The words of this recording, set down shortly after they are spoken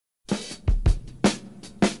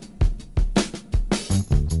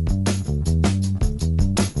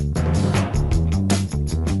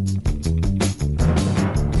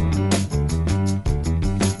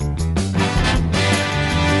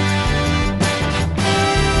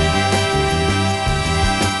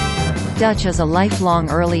Dutch as a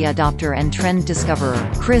lifelong early adopter and trend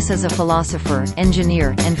discoverer, Chris as a philosopher,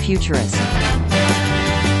 engineer, and futurist.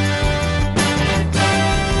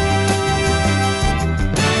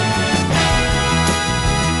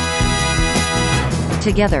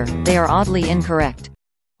 Together, they are oddly incorrect.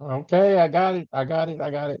 Okay, I got it. I got it.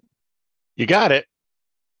 I got it. You got it.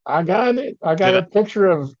 I got it. I got a picture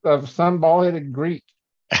of some bald-headed Greek.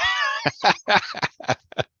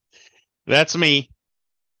 That's me.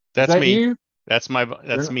 That's that me. You? That's me,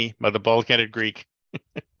 by the bald-headed Greek.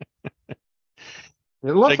 It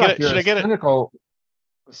looks like you're a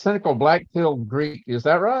cynical black-pilled Greek. Is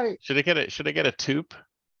that right? Should I get a tube?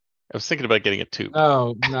 I was thinking about getting a tube.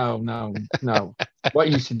 No. What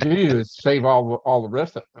you should do is save all the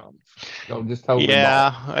rest of them. So just totally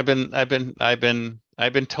yeah, bald.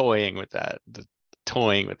 I've been toying with that.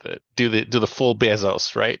 Toying with it. Do the full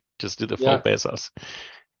Bezos, right? Just do the full Bezos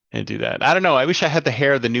and do that. I don't know. I wish I had the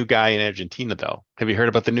hair of the new guy in Argentina, though. Have you heard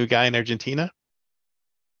about the new guy in Argentina?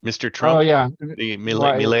 Mr. Trump? Oh yeah. The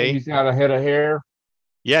Milei. He's got a head of hair.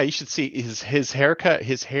 Yeah, you should see his haircut.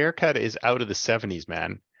 His haircut is out of the 70s,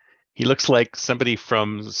 man. He looks like somebody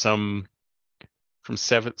from some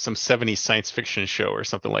 70s science fiction show or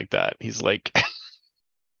something like that. He's like,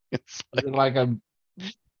 it's like a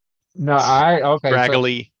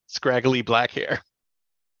okay, scraggly black hair,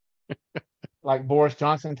 like Boris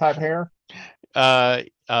Johnson type hair.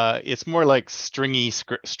 It's more like stringy,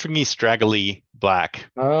 straggly black.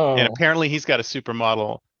 Oh, and apparently he's got a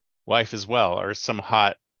supermodel wife as well, or some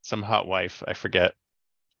hot wife. I forget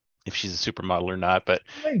if she's a supermodel or not, but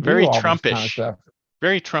very Trumpish. Kind of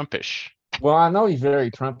very Trumpish. Well, I know he's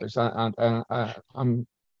very Trumpish. I'm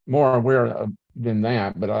more aware than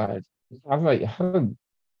that, but I like how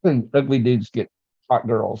ugly dudes get hot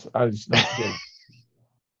girls. I just don't get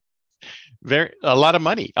it. A lot of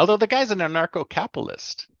money. Although the guy's an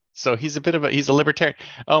anarcho-capitalist, so he's a libertarian.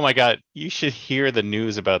 Oh my God, you should hear the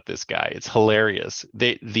news about this guy. It's hilarious.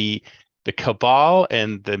 The cabal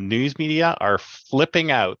and the news media are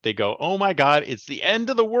flipping out. They go, "Oh my God, it's the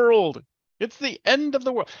end of the world. It's the end of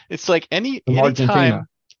the world." It's like anytime,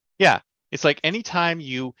 yeah, it's like anytime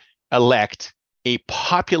you elect a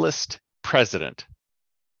populist president,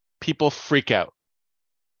 people freak out.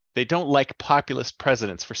 They don't like populist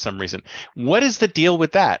presidents for some reason. What is the deal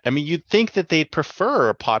with that? I mean, you'd think that they'd prefer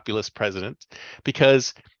a populist president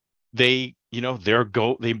because they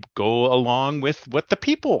go along with what the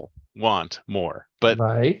people want more, but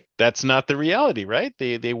that's not the reality, right?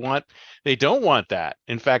 They don't want that.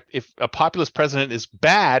 In fact, if a populist president is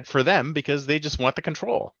bad for them because they just want the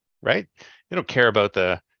control, right? They don't care about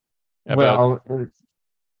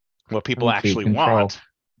what people actually want.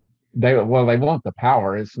 They want the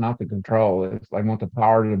power. It's not the control. They want the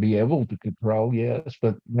power to be able to control. Yes,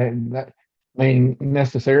 but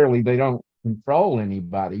necessarily they don't control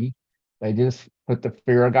anybody. They just put the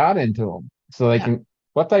fear of God into them, so they can.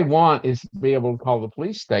 What they want is to be able to call the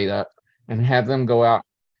police state up and have them go out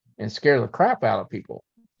and scare the crap out of people.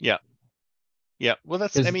 Yeah. Well,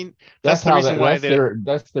 that's the reason why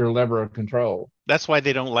that's their lever of control. That's why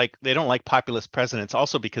they don't like populist presidents.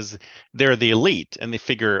 Also because they're the elite and they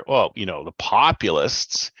figure, the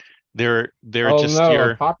populists, they're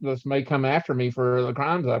a populist may come after me for the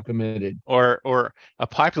crimes I've committed. Or a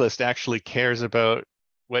populist actually cares about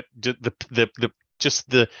what just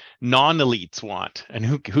the non-elites want, and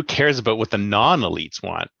who cares about what the non-elites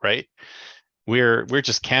want, right? We're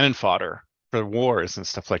just cannon fodder for wars and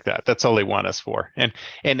stuff like that. That's all they want us for, and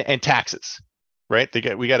taxes, right? They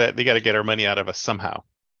got to get our money out of us somehow.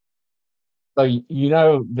 So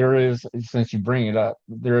there is, since you bring it up,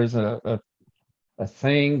 there is a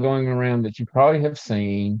thing going around that you probably have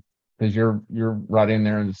seen because you're right in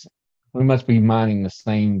there, and we must be mining the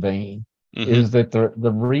same vein. Mm-hmm. Is that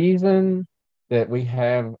the reason that we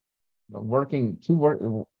have let's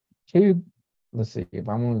see if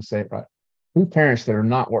I want to say it right, two parents that are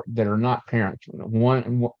not parents.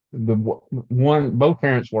 Both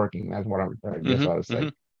parents working. That's what I'm trying to say. Mm-hmm.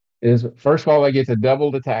 Is first of all they get to double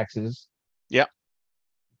the taxes. Yeah.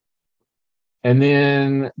 And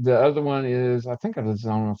then the other one is, I think it was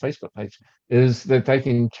on a Facebook page, is that they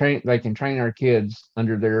can train our kids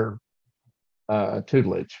under their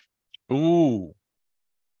tutelage. Ooh.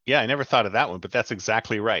 Yeah, I never thought of that one, but that's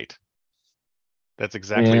exactly right. That's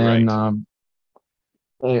exactly right.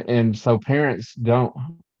 And so parents don't,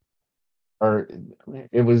 or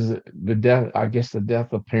it was the death. I guess the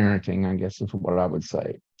death of parenting, I guess is what I would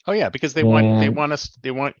say. Oh yeah, because they want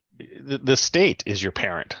the state is your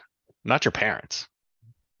parent, not your parents.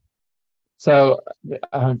 So,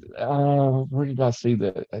 where did I see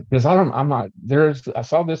that? Because I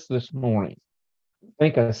saw this morning. I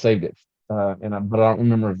think I saved it but I don't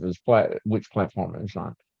remember if it was which platform it was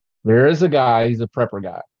on. There is a guy, he's a prepper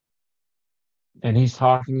guy, and he's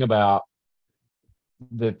talking about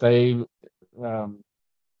that um,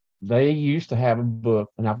 they used to have a book,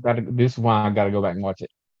 and I've got to. This is why I got to go back and watch it.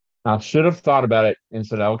 I should have thought about it and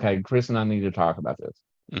said, okay, Chris and I need to talk about this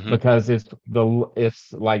Hmm. because it's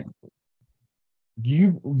like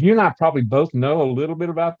you and I probably both know a little bit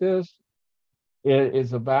about this. It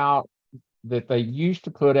is about that they used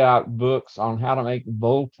to put out books on how to make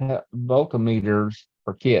voltmeters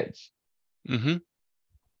for kids. Hmm.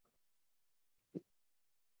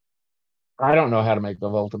 I don't know how to make a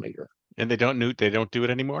voltmeter. And they don't do it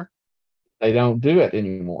anymore. They don't do it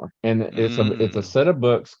anymore, and it's a Mm. set of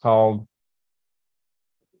books called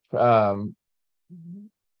um,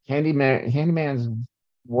 Handyman's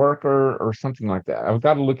Worker or something like that. I've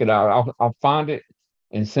got to look it out. I'll find it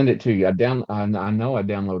and send it to you. I know I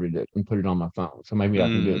downloaded it and put it on my phone, so maybe I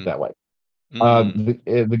can do it Mm. that way. Mm.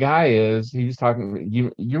 The guy he was talking.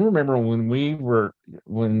 You remember when we were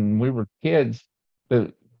kids,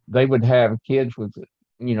 that they would have kids with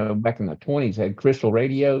back in the 20s had crystal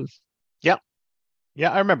radios. Yeah.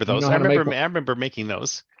 Yeah, I remember You those. know I how to make remember one? I remember making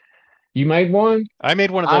those. You made one? I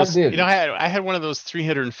made one of I those. didn't. I had one of those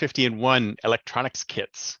 350 in one electronics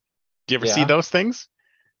kits. Do you ever see Yeah. those things?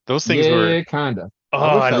 Those things were, Yeah, kind of. oh,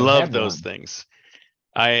 I wish I I'd love had those one. things.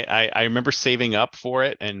 I remember saving up for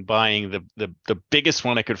it and buying the biggest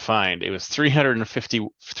one I could find. It was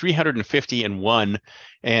 350 in one.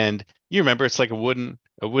 And you remember it's like a wooden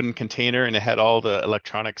container and it had all the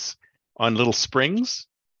electronics on little springs.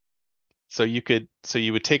 So you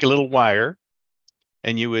would take a little wire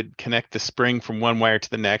and you would connect the spring from one wire to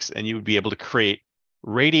the next, and you would be able to create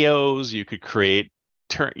radios. You could create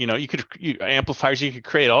amplifiers. You could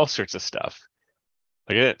create all sorts of stuff.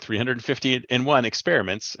 Look at it, 350 in one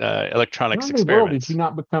experiments, How electronics in the world did you experiments.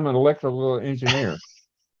 not become an electrical engineer?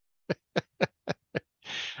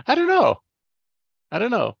 I don't know. I don't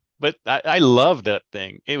know. But I love that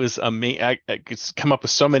thing. It was amazing. I could come up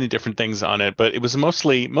with so many different things on it, but it was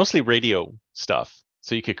mostly radio stuff.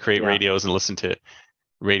 So you could create Yeah. radios and listen to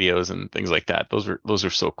radios and things like that. Those are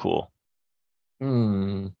so cool.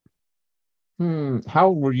 Hmm. How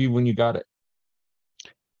old were you when you got it?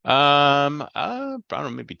 I don't know,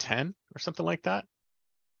 maybe 10 or something like that.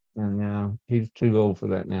 And now he's too old for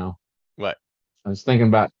that now. What? I was thinking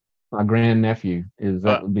about my grandnephew. Is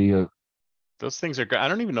that Uh, would be a those things are great. I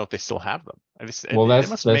don't even know if they still have them. I just well? they That's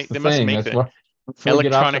must that's make the they must thing. make That's the why before we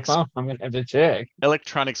get off the electronics phone, I'm gonna have to check.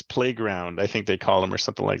 electronics playground, I think they call them or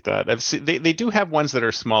something like that. I've seen they do have ones that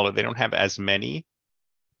are smaller. They don't have as many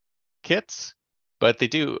kits, but they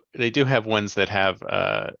do have ones that have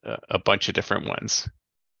a bunch of different ones.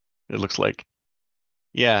 It looks like.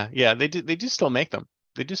 Yeah, yeah, they do still make them.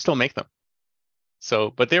 They do still make them.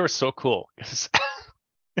 So, but they were so cool.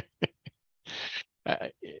 Uh,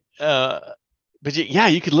 uh, but yeah,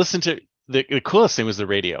 you could listen to the coolest thing was the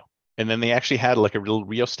radio, and then they actually had like a little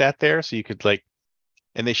rheostat there, so you could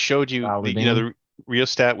and they showed you Dial the it in. the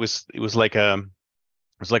rheostat was like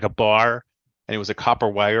a bar, and it was a copper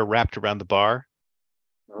wire wrapped around the bar,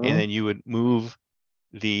 and Mhm. then you would move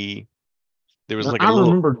the there was Now, like a I little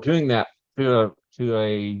remember doing that to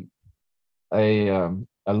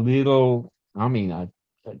a little.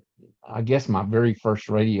 I guess my very first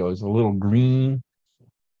radio is a little green.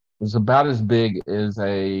 It was about as big as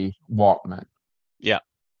a Walkman, yeah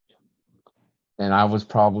and I was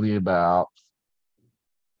probably about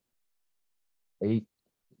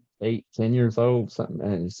eight, 10 years old, something.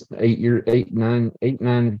 And it's 8, 9,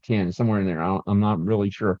 10, somewhere in there. I'm not really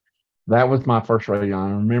sure. That was my first radio.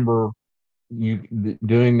 I remember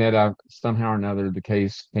doing that. I somehow or another the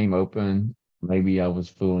case came open. Maybe I was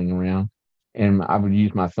fooling around, and I would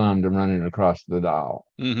use my thumb to run it across the dial.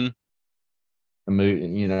 hmm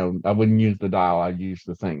I wouldn't use the dial. I'd use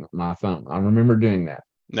the thing, my thumb. I remember doing that.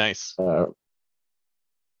 nice. Uh,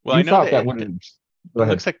 Well, I you know thought that that it, wouldn't. Go it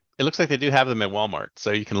ahead. looks like they do have them at Walmart,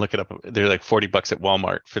 so you can look it up. They're like $40 at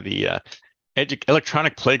Walmart for the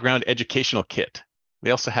electronic playground educational kit.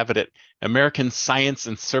 They also have it at American Science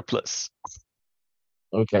and Surplus.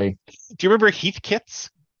 Okay. Do you remember Heath kits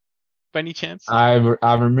by any chance? I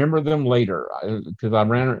remember them later because I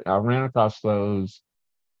ran across those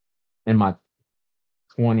in my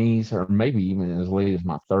 20s or maybe even as late as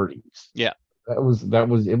my 30s. Yeah, It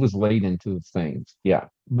was late into the things. Yeah.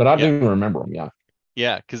 But I yeah, do remember them. Yeah.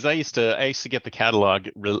 yeah. Because I used to get the catalog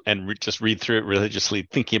and just read through it religiously,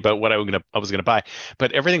 thinking about what I was gonna buy.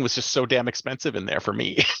 But everything was just so damn expensive in there for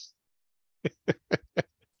me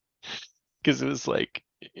because it was like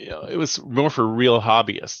it was more for real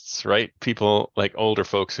hobbyists, right? People like older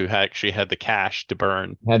folks who actually had the cash to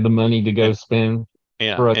burn Had the money to go and spend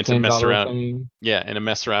yeah, for a and to mess $10 around. thing Yeah, and to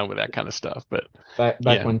mess around with that kind of stuff. But back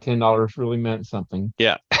yeah, when $10 really meant something.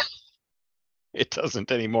 yeah, it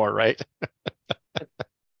doesn't anymore, right?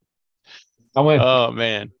 I went Oh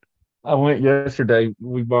man. I went yesterday.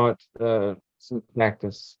 We bought some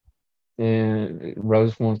cactus, and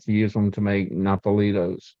Rose wants to use them to make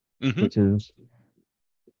napalitos, Hmm. which is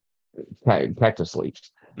cactus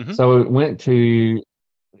leaves. Hmm. So it went to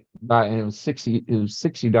buy, and it was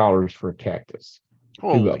 $60 for a cactus, two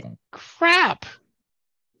of Holy them. crap.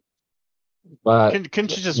 But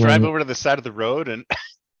Couldn't you just drive when over to the side of the road and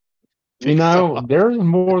pick some up? there's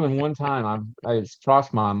more than one time it's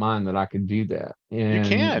crossed my mind that I could do that, You and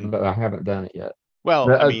can. but I haven't done it yet. Well,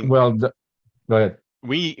 But, I mean, go ahead.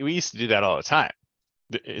 we used to do that all the time,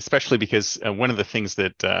 especially because one of the things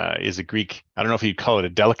that is a Greek, I don't know if you'd call it a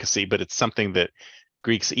delicacy, but it's something that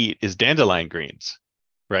Greeks eat is dandelion greens,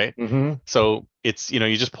 right? Hmm. So it's, you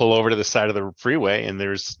just pull over to the side of the freeway and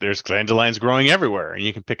there's dandelions growing everywhere and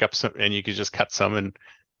you can pick up some and you can just cut some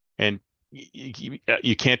and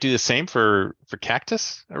you can't do the same for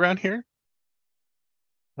cactus around here.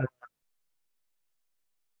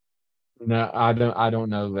 No, I don't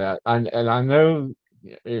know that. I know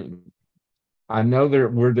it, I know there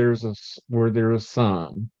where there's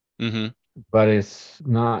some, Hmm. but it's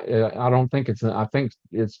not. I don't think I think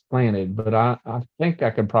it's planted, but I think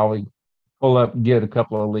I could probably pull up, get a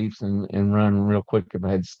couple of leaves, and run real quick if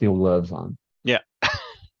I had steel gloves on. Yeah.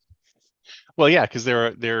 Well, yeah, because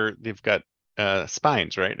they've got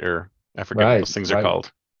spines, right? Or I forget what Right, those things are right.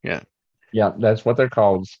 called. Yeah. Yeah, that's what they're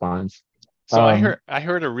called, spines. So I heard Um, I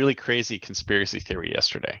heard a really crazy conspiracy theory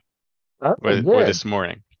yesterday oh, or good. this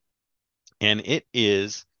morning, and it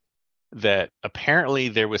is that apparently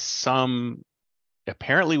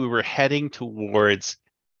we were heading towards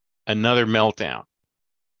another meltdown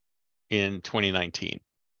in 2019.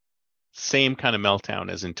 Same kind of meltdown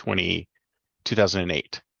as in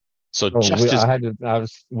 2008. So Oh, just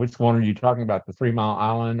as which one are you talking about? The 3 Mile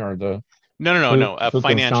Island or the no, a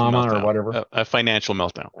financial Fukushima or meltdown, whatever? a financial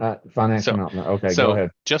meltdown. Financial So Mountain. Okay, go so ahead.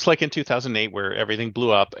 just like in 2008 where everything blew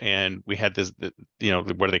up and we had what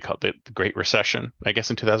do they call it? The Great Recession, I guess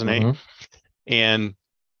in 2008. Hmm. And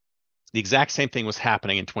the exact same thing was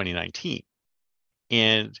happening in 2019.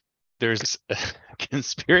 And there's a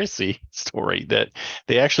conspiracy story that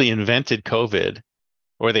they actually invented COVID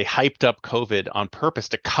or they hyped up COVID on purpose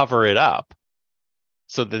to cover it up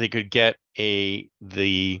so that they could get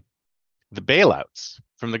the bailouts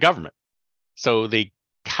from the government. So they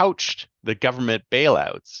couched the government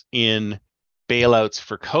bailouts in bailouts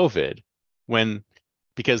for COVID when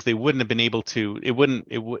because they wouldn't have been able to they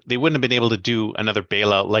wouldn't have been able to do another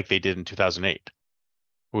bailout like they did in 2008.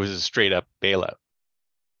 It was a straight up bailout.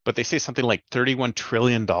 But they say something like $31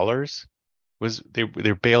 trillion was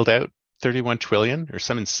they're bailed out 31 trillion or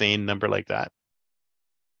some insane number like that.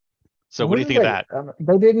 So what What do you are think of they? that?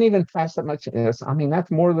 They didn't even pass that much. Yes, I mean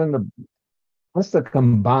that's more than what's the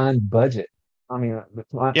combined budget? I mean, it's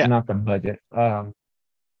Yeah, not the budget. or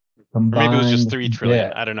maybe it was just Combined 3 trillion.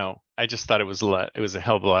 debt. I don't know. I just thought it was a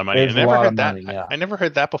hell of a lot of money. I There's a never lot of heard that. money. I, Yeah, I never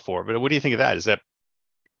heard that before. But what do you think of that? Is that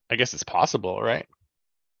I guess it's possible, right?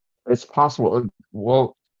 it's possible.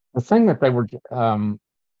 Well, the thing that they were, you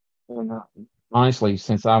know, honestly,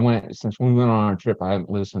 since we went on our trip, I haven't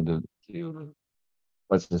listened to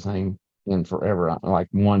what's his name in forever, like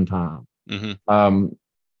one time. Hmm. Um,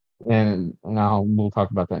 and now we'll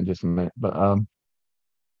talk about that in just a minute. But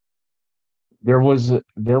there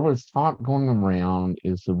was talk going around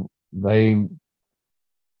they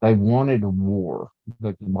they wanted a war.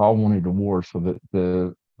 The cabal wanted a war so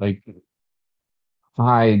that they could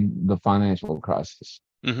hide the financial crisis.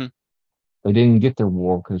 Hmm. They didn't get their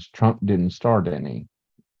war because Trump didn't start any.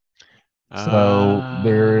 So Uh,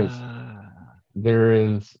 there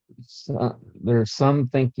is there's some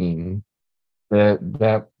thinking that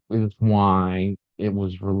is why it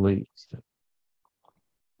was released.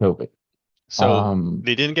 COVID. so Um,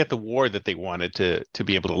 they didn't get the war that they wanted to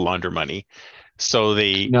be able to launder money. So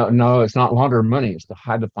they no, no, it's not launder money. It's to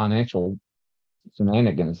hide the financial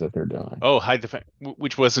shenanigans that they're doing. hide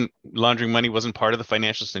which wasn't laundering money wasn't part of the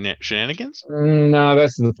financial shenanigans. No,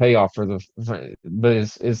 that's the payoff but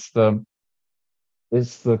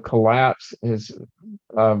it's the collapse is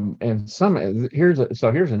and some here's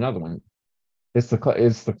another one. It's the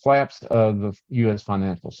collapse of the U.S.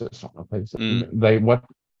 financial system. Okay, so Mm. they what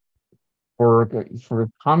for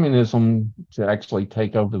communism to actually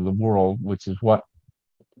take over the world, which is what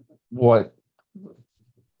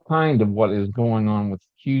kind of what is going on with the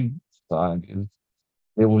Q side is.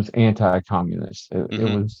 it was anti-communist. It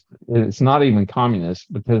Hmm. was. It's not even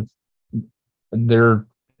communist because they're.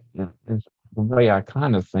 It's the way I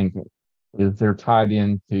kind of think it is they're tied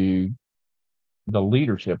into the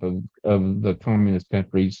leadership of the communist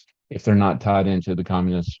countries if they're not tied into the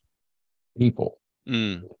communist people.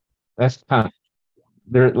 Mm, That's kind of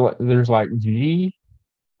there. There's like G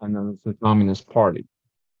and then there's the Communist Party,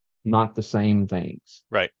 not the same things.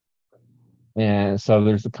 right. And so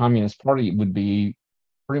there's the Communist Party would be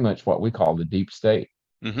pretty much what we call the deep state,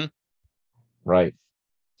 Hmm. right?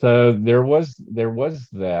 So there was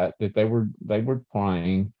that they were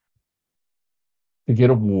trying to get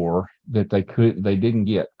a war that they didn't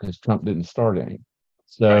get because Trump didn't start any. Right.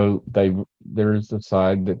 So there's the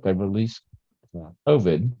side that they released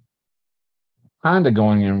COVID. Kind of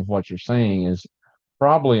going in with what you're saying is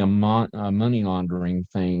probably a money laundering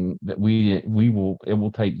thing that we will it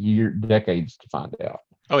will take decades to find out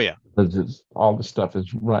Oh yeah. because it's all the stuff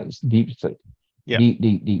is right. It's deep, Yeah. deep,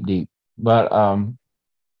 deep, deep, deep. But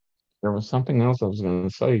there was something else I was going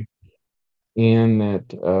to say in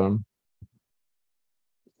that.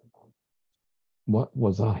 What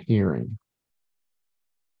was I hearing?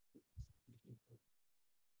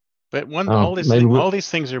 But one, Oh, maybe all these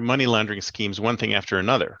things are money laundering schemes, one thing after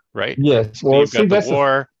another, right? yes. So Well, you've see, got the that's the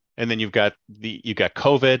war, and then you got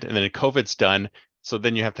COVID, and then COVID's done. So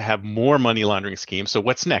then you have to have more money laundering schemes. So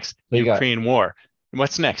what's next? so you got. Ukraine war. And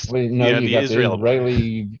what's next? Well, no, You know, you the got the Israel.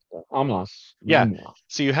 Israeli Hamas. Yeah.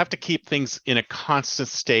 So you have to keep things in a constant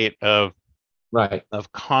state Right. of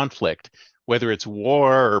conflict, whether it's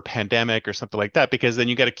war or pandemic or something like that, because then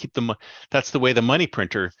you got to keep them. That's the way the money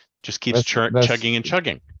printer just keeps That's chugging and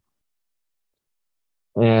chugging.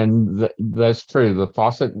 and that's true. The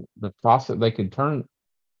faucet, they can turn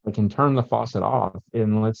the faucet off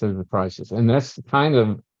unless there's a crisis, and that's kind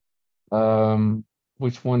of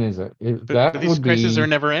which one is it? But That these would crises are be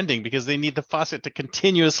never ending because they need the faucet to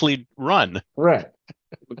continuously run. correct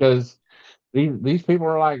because these people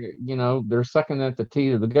are like they're sucking at the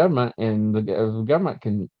teat of the government, and the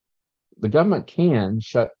government can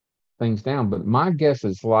shut things down, but my guess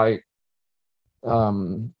is like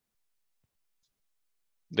um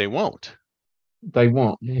They won't. they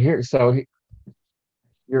won't here. So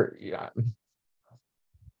you're yeah,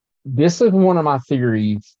 this is one of my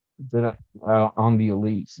theories that on the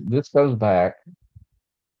elites. This goes back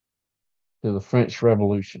to the French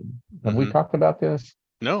Revolution. Have we Hmm. talked about this?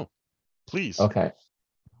 No, please. Okay.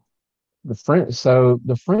 The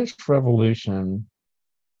French Revolution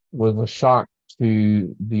was a shock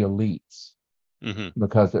to the elites Hmm.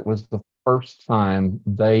 because it was the first time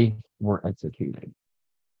they were executed.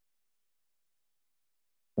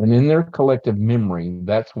 And in their collective memory,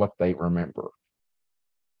 that's what they remember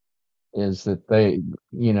is that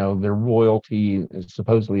their royalty is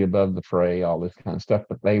supposedly above the fray, all this kind of stuff,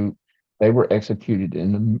 but they were executed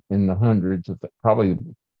in the hundreds of probably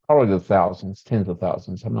the thousands, tens of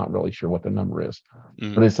thousands. I'm not really sure what the number is,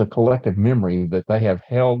 Hmm. but it's a collective memory that they have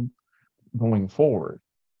held going forward,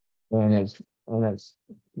 and it's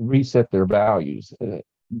reset their values.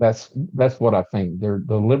 That's what I think. The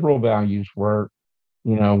liberal values were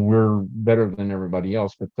we're better than everybody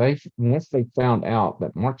else. But once they found out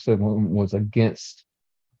that Marxism was against,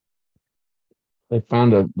 they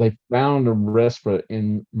found a respite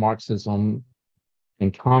in Marxism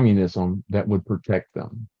and communism that would protect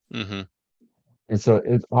them. Hmm. And so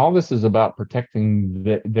all this is about protecting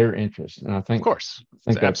their interests. And I Of think course, I it's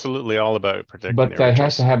think that's, absolutely all about protecting but their they have to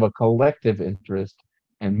interests. have a collective interest.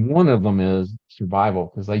 And one of them is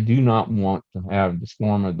survival because they do not want to have the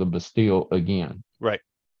storm of the Bastille again. Right.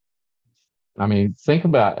 Think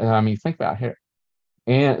about here.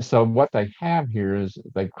 And so what they have here is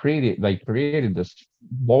they created this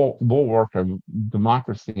bulwark of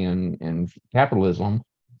democracy and capitalism,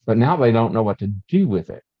 but now they don't know what to do with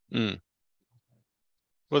it. Mm.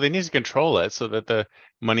 Well, they need to control it so that the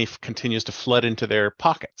money continues to flood into their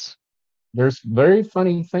pockets. There's very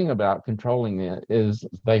funny thing about controlling it is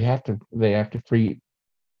they have to create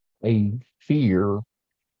a fear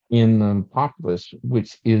in the populace,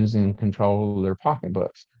 which is in control of their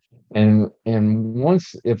pocketbooks. And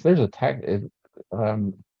once if there's a tax,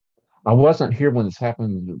 I wasn't here when this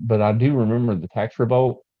happened, but I do remember the tax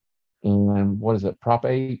revolt and what is it, Prop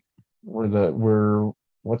 8, where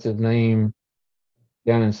what's his name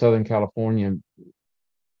down in Southern California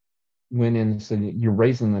went in and said you're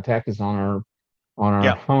raising the taxes on our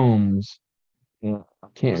Yeah. homes. I Was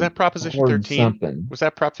can't that Proposition afford 13? something. Was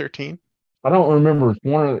that Prop 13? I don't remember if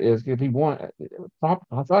he won.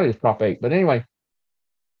 I thought it was Prop 8, but anyway,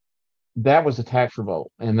 that was a tax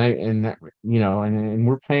revolt, and that, and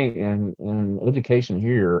we're paying in education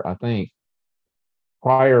here. I think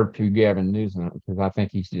prior to Gavin Newsom, because I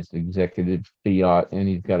think he's just executive fiat, and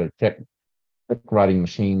he's got a tech writing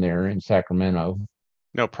machine there in Sacramento.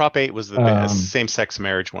 No, Prop 8 was the same-sex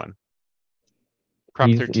marriage one. Prop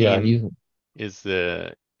 13 is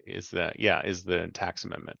the tax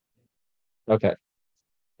amendment. Okay.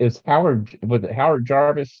 Was it Howard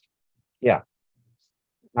Jarvis? Yeah.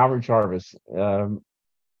 Howard Jarvis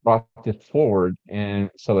brought this forward, and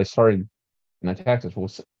so they started in the taxes. Well,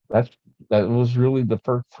 that was really the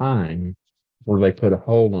first time where they put a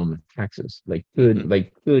hold on the taxes. They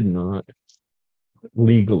could not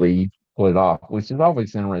legally pull it off, which is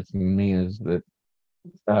always interesting to me, is that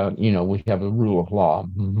we have a rule of law.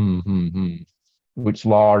 Which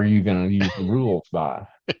law are you going to use the rules by?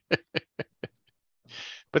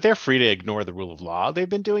 But they're free to ignore the rule of law. They've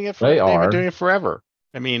been doing it forever.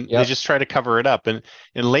 I mean, They just try to cover it up, and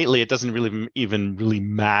lately it doesn't really even really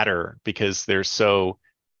matter because they're so.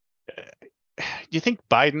 Do you think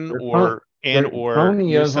Biden or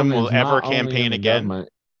Newsom will ever campaign again?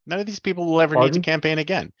 None of these people will ever need to campaign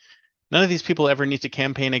again. None of these people ever need to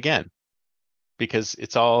campaign again because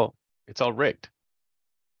it's all rigged.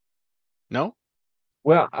 No?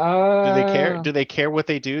 Well, do they care? Do they care what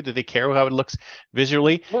they do? Do they care how it looks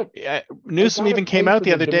visually? Look, Newsom even came out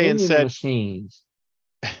the other day and said, "Machines,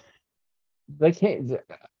 they can't."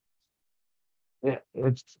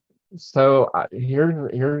 It's so.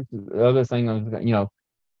 Here's the other thing.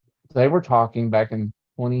 They were talking back in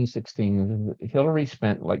 2016. Hillary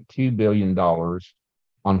spent like $2 billion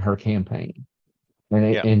on her campaign,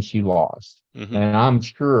 and she lost. Mm-hmm. And I'm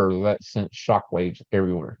sure that sent shockwaves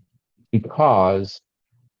everywhere because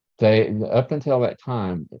up until that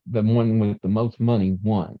time, the one with the most money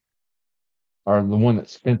won, or the one that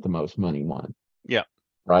spent the most money won. Yeah.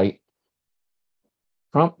 Right.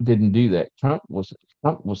 Trump didn't do that. Trump was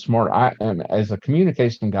smart. As a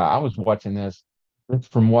communication guy, I was watching this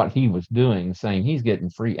from what he was doing, saying he's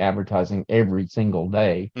getting free advertising every single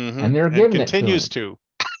day, and they're giving it to him.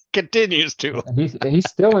 Continues to. He's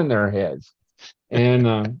still in their heads, and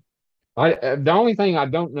the only thing I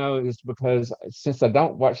don't know is because since I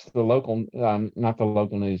don't watch the local, not the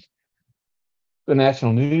local news, the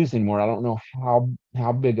national news anymore, I don't know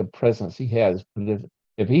how big a presence he has. But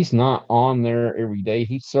if he's not on there every day,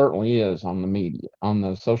 he certainly is on the media, on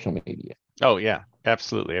the social media. Oh yeah,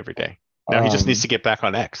 absolutely every day. Now he just needs to get back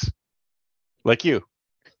on X, like you.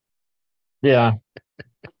 Yeah.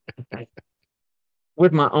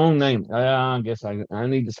 With my own name, I guess I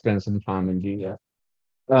need to spend some time and do that.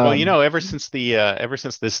 Well, ever since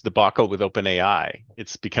this debacle with OpenAI,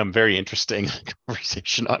 it's become very interesting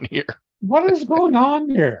conversation on here. What is going on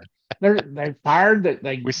here? They fired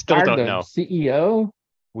the we still don't know CEO.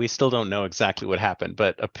 We still don't know exactly what happened,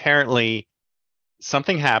 but apparently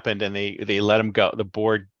something happened and they let him go. The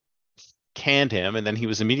board canned him, and then he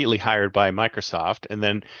was immediately hired by Microsoft, and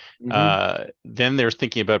then they're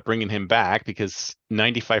thinking about bringing him back because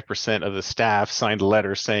 95% of the staff signed a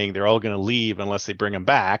letter saying they're all going to leave unless they bring him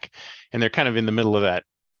back, and they're kind of in the middle of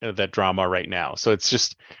that drama right now. So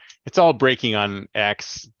it's all breaking on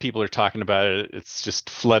X. People are talking about it. It's just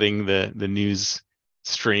flooding the news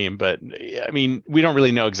stream, but I mean, we don't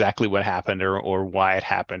really know exactly what happened or why it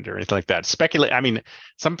happened or anything like that.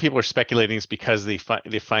 Some people are speculating it's because they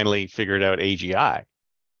finally figured out AGI,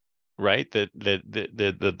 right? That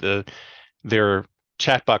their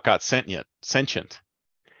chatbot got sentient,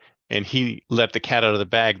 and he let the cat out of the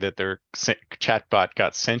bag that their chatbot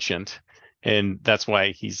got sentient, and that's why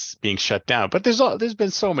he's being shut down. But there's been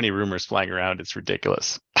so many rumors flying around, it's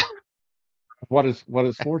ridiculous. What does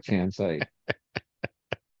 4chan say?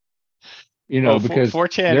 Because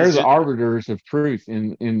 4chan they're the arbiters of truth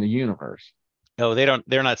in the universe. No,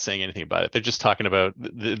 they're not saying anything about it. They're just talking about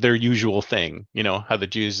their usual thing, how the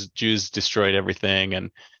Jews destroyed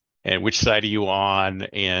everything and which side are you on?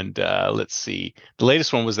 And let's see. The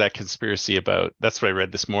latest one was that conspiracy that's what I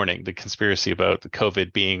read this morning, the conspiracy about the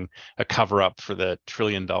COVID being a cover up for the $1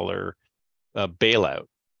 trillion bailout.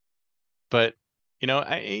 But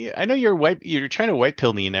I know you're trying to white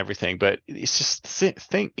pill me and everything, but it's just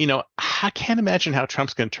think, I can't imagine how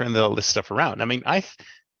Trump's going to turn all this stuff around. I mean,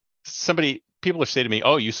 people are saying to me,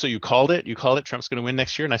 "Oh, you called it? You called it? Trump's going to win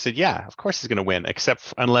next year?" And I said, "Yeah, of course he's going to win,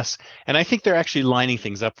 and I think they're actually lining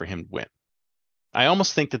things up for him to win. I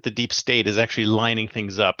almost think that the deep state is actually lining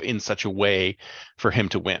things up in such a way for him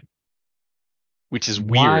to win, which is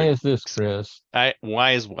weird. Why is this, Chris?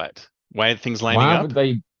 Why is what? Why are things lining up?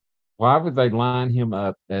 Why would they line him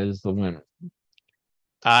up as the winner?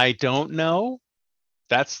 I don't know.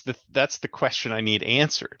 That's the question I need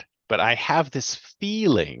answered. But I have this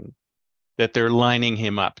feeling that they're lining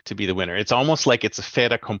him up to be the winner. It's almost like it's a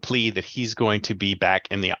fait accompli that he's going to be back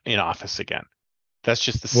in office again. That's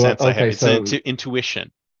just the Well, sense I have. okay, It's an so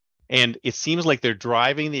intuition. And it seems like they're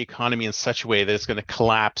driving the economy in such a way that it's going to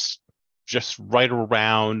collapse just right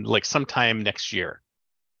around like sometime next year.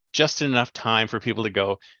 Just enough time for people to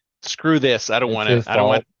go, screw this. I don't it's want to, his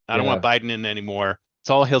fault. I don't want Yeah. Biden in anymore. It's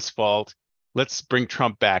all his fault. Let's bring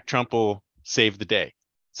Trump back. Trump will save the day.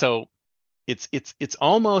 So it's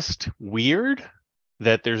almost weird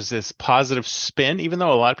that there's this positive spin, even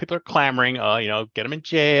though a lot of people are clamoring, get him in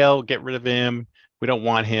jail, get rid of him. We don't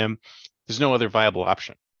want him. There's no other viable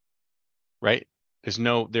option, right?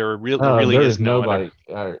 There really There is is no other.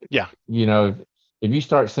 nobody. Yeah. If you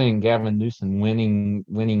start seeing Gavin Newsom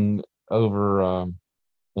winning over,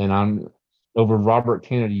 and I'm over Robert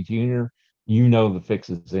Kennedy Jr., the fix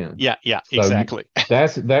is in. Yeah, So exactly.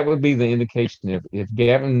 that would be the indication if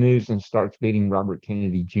Gavin Newsom starts beating Robert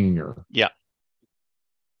Kennedy Jr., Yeah.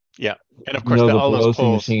 Yeah. And of course, the all those Pelosi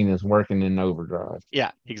polls. machine is working in overdrive.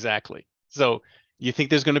 Yeah, exactly. So you think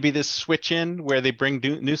there's going to be this switch in where they bring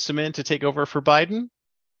Newsom in to take over for Biden?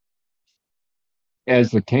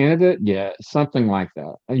 As the candidate, yeah, something like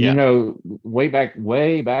that. And Yeah. way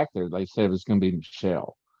back there, they said it was going to be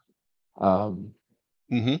Michelle. Um,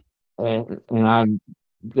 Hmm. and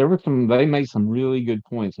they made some really good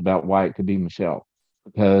points about why it could be Michelle,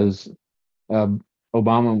 because um,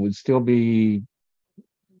 Obama would still be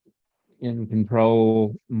in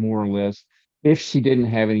control more or less if she didn't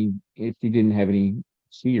have any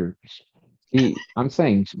she, I'm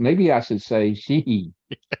saying maybe I should say she.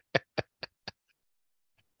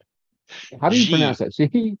 How do you pronounce G. that?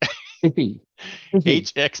 She.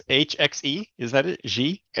 HXE? Is that it?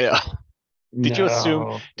 G? Yeah.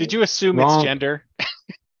 No, Did you assume it's wrong. gender?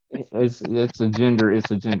 It's a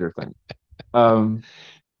gender thing. Um,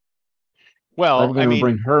 they're Well, I going to mean,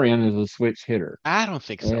 bring her in as a switch hitter. I don't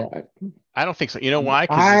think Yeah, so. I don't think so. You know why?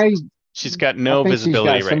 Because I she's got I no think she's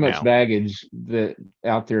visibility got so right much now. baggage that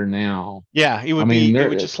out there now. Yeah, I mean, it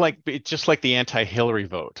would there. just like the anti-Hillary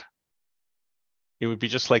vote. It would be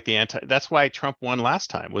just like the anti. That's why Trump won last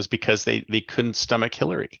time, was because they couldn't stomach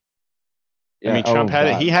Hillary. I Yeah. mean, Trump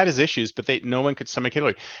Oh he God. had his issues, but no one could stomach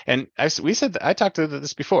Hillary. And we said I talked to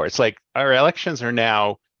this before. It's like our elections are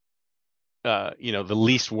now, the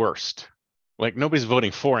least worst. Like nobody's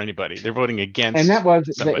voting for anybody; they're voting And against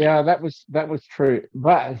somebody. yeah, that was true.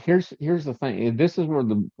 But here's the thing. This is where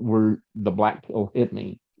the black pill hit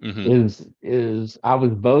me. Hmm. Is I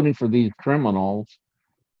was voting for these criminals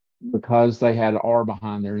because they had R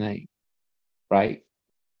behind their name, right?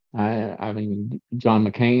 I mean, John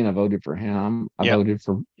McCain, I voted for him. I Yeah, voted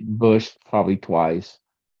for Bush probably twice.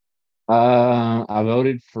 I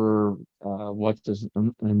voted for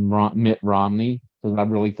Mitt Romney, because I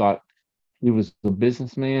really thought he was a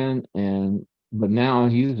businessman, but now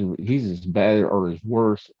he's as bad or as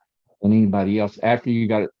worse than anybody else. After you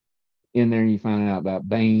got in there and you found out about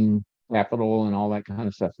Bain Capital and all that kind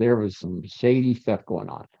of stuff, there was some shady stuff going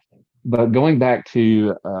on. But going back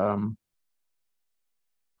to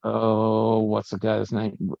what's the guy's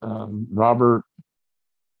name? Robert,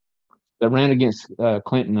 that ran against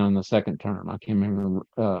Clinton on the second term. I can't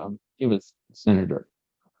remember. He was senator.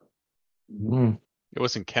 Mm, it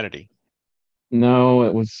wasn't Kennedy. no,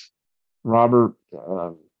 it was Robert,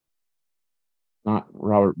 not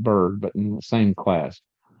Robert Byrd, but in the same class.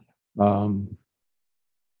 Um,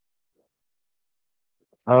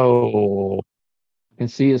 oh, I can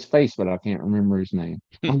see his face, but I can't remember his name.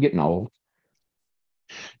 I'm getting old.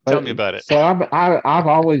 Tell But me about it. so I've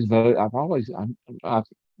always voted. I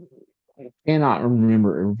cannot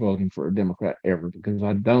remember ever voting for a Democrat ever, because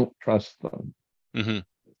I don't trust them, Hmm.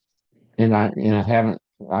 and I haven't.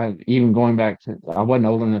 I even going back to, I wasn't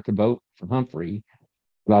old enough to vote for Humphrey,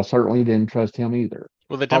 but I certainly didn't trust him either.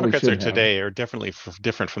 Well, the Probably Democrats are should have. today are definitely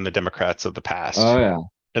different from the Democrats of the Oh past. yeah.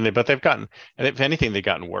 But and if anything, they've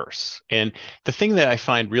gotten worse. And the thing that I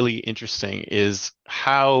find really interesting is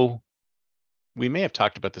how we may have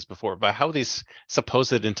talked about this before, but how these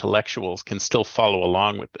supposed intellectuals can still follow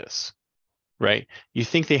along with this, right? You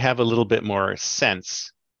think they have a little bit more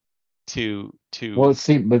sense Well, to,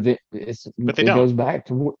 see, but but they it don't. goes back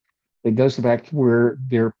to where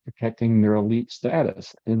they're protecting their elite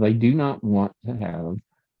status, and they do not want to have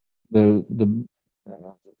the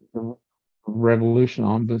revolution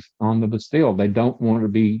on the Bastille. They don't want to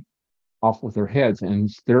be off with their heads, and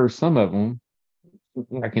there are some of them.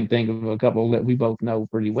 I can think of a couple that we both know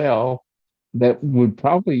pretty well that would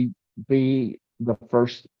probably be the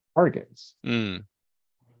first targets. Mm,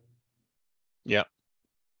 yeah.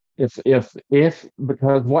 If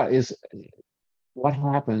because what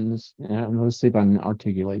happens, and let's see if I can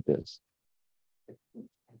articulate this.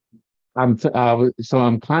 So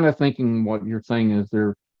I'm kind of thinking what you're saying is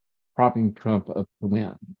they're propping Trump up to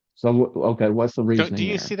win. So okay, what's the Do reasoning you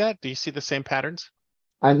there? see that? Do you see the same patterns?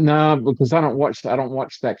 I no, because I don't watch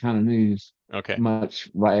that kind of news Okay. much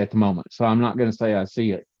right at the moment. So I'm not going to say I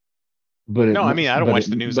see it, but No, I mean, I don't watch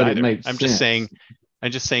the news it either. makes sense.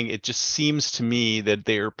 I'm just saying it just seems to me that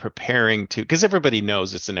they're preparing to, because everybody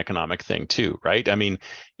knows it's an economic thing too, right? I mean,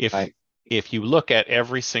 if Right, if you look at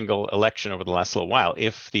every single election over the last little while,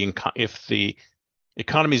 if the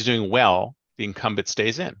economy is doing well, the incumbent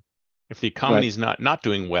stays in. If the economy right, is not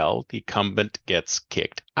doing well, the incumbent gets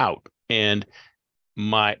kicked out. And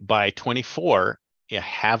my by 24, you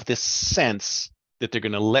have this sense that they're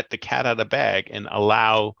going to let the cat out of the bag and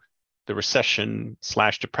allow the recession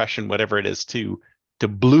slash depression, whatever it is, to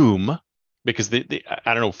bloom, because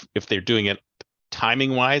I don't know if they're doing it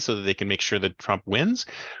timing wise so that they can make sure that Trump wins,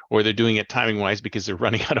 or they're doing it timing wise because they're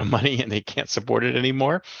running out of money and they can't support it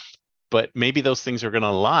anymore. But maybe those things are going to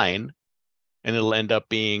align, and it'll end up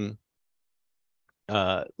being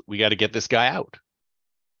we got to get this guy out.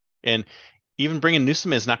 And even bringing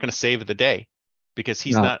Newsom is not going to save the day because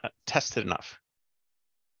he's no. not tested enough.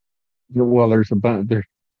 Well, there's a bunch. There's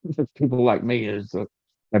people like me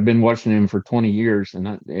I've been watching him for 20 years,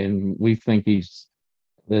 and we think he's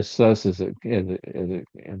as sus as it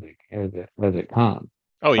comes.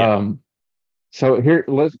 Oh yeah. Um, so here,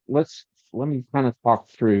 let me kind of talk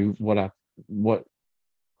through what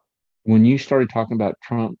when you started talking about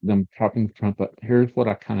Trump, them propping Trump up. Here's what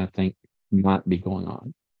I kind of think might be going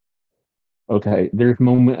on. Okay, there's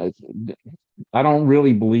moment. I don't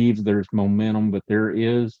really believe there's momentum, but there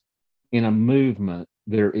is in a movement.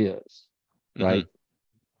 There is, Hmm. right?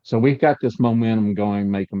 So we've got this momentum going,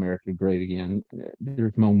 make America great again.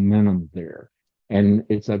 There's momentum there. And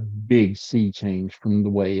it's a big sea change from the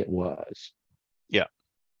way it was, Yeah.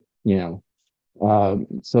 you know.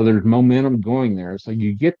 So there's momentum going there. So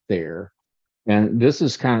you get there, and this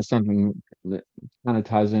is kind of something that kind of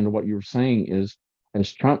ties into what you were saying is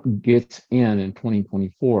as Trump gets in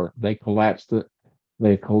 2024, they collapse the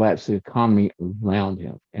economy around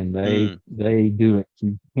him, and Mm. they do it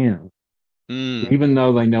to him, Mm. even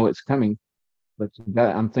though they know it's coming. But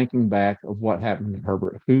I'm thinking back of what happened to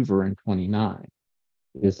Herbert Hoover in 29,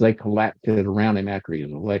 is they collapsed it around him after he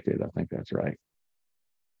was elected. I think that's right.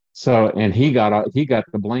 So, and he got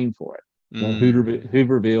the blame for it, the Mm.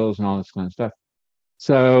 Hoovervilles and all this kind of stuff.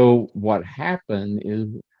 So what happened is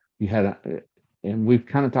you had and we've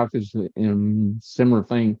kind of talked this in similar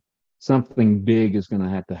thing. Something big is going to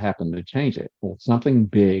have to happen to change it. Well, something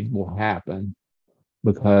big will happen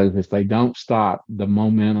because if they don't stop the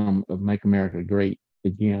momentum of Make America Great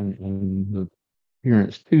Again and the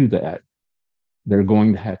appearance to that, they're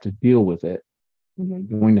going to have to deal with it. They're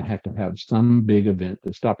going to have some big event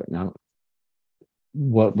to stop it. Now,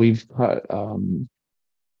 what we've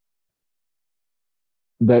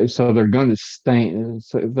so they're going to stay.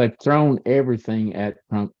 So they've thrown everything at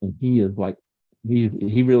Trump, and he is like he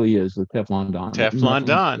really is the Teflon Don. Teflon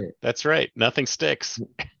Don. That's right. Nothing sticks.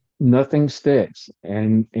 Nothing sticks,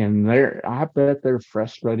 and they're I bet they're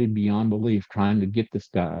frustrated beyond belief trying to get this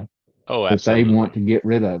guy Oh, that they want absolutely. to get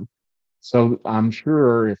rid of. So I'm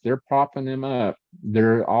sure if they're propping him up,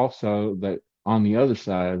 they're also that on the other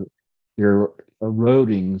side, they're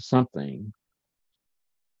eroding something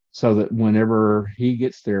so that whenever he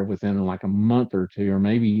gets there within like a month or two, or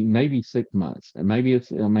maybe 6 months, and maybe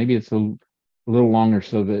it's a little longer,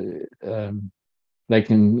 so that they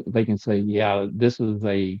can say, yeah, this is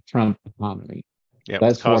a Trump economy. Yeah, it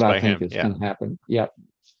was That's what caused I by think him. is Yeah. going to happen. Yep,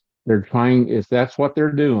 they're trying. If that's what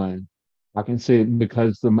they're doing, I can see it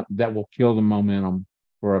because that will kill the momentum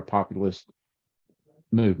for a populist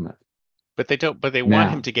movement. But they don't, but they want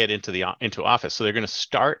him Now to get into office. So they're going to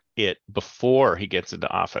start it before he gets into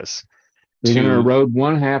office they're going to to, erode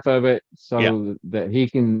one half of it yeah. so that he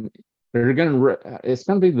can. They're going to. It's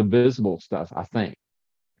going to be the visible stuff, I think,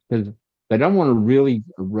 because they don't want to really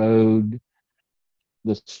erode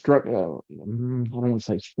the structure. I don't want to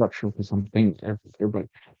say structural because I'm thinking everybody,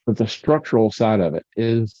 but the structural side of it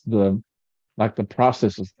is the like the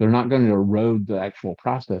processes. They're not going to erode the actual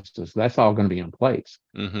processes. That's all going to be in place.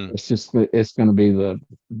 Hmm. It's going to be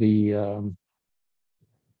the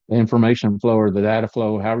information flow or the data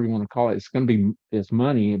flow, however you want to call it. It's going to be it's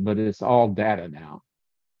money, but it's all data now.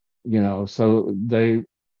 So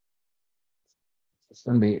it's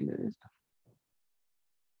going to be.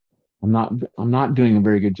 I'm not doing a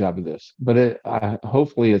very good job of this, but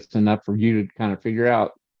hopefully it's enough for you to kind of figure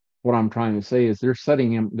out what I'm trying to say is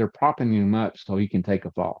they're propping him up so he can take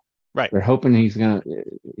a fall. Right. They're hoping he's not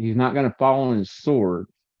gonna fall on his sword,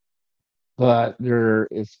 but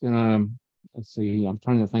it's gonna. let's see, I'm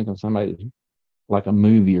trying to think of somebody like a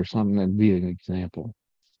movie or something that'd be an example.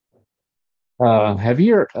 Have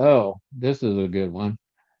you ever, oh, this is a good one.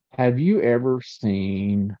 Have you ever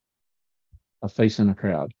seen A Face in a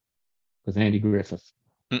Crowd with Andy Griffith?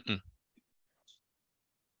 Mm-mm.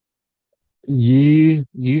 You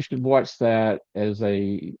should watch that as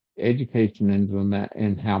a education into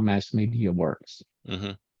in how mass media works.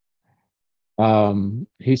 Mm-hmm.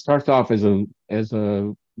 He starts off as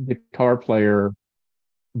a guitar player,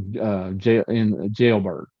 in a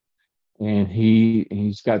jailbird, and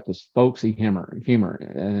he's got this folksy humor,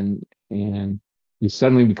 and he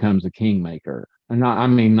suddenly becomes a kingmaker. And not, I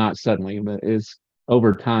mean, not suddenly, but it's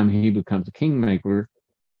over time he becomes a kingmaker,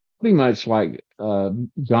 pretty much like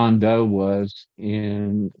John Doe was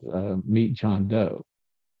in Meet John Doe.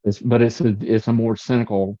 But it's a more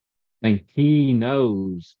cynical thing. He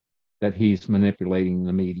knows that he's manipulating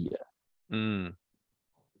the media. Mm.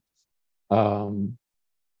 Um,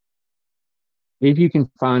 if you can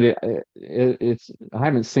find it, it's I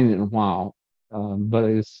haven't seen it in a while, but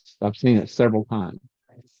it's I've seen it several times.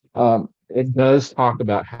 It does talk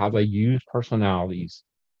about how they use personalities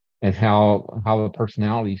and how the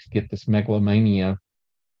personalities get this megalomania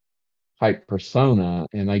type persona,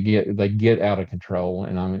 and they get out of control,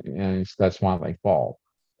 that's why they fall.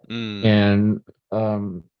 Mm. And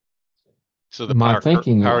um, So the my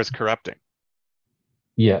thinking, power is corrupting.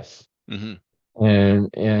 yes,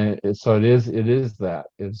 Mm-hmm. so it is that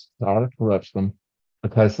it's not corrupts them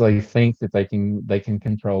because they think that they can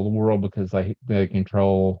control the world because they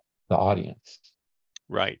control the audience.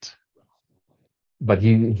 Right. But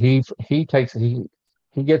he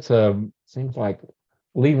gets a seems like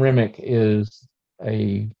Lee Remick is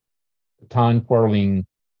a time twirling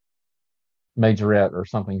majorette or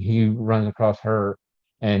something. He runs across her,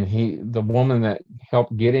 and the woman that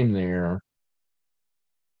helped get him there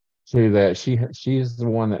to that she's the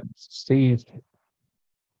one that sees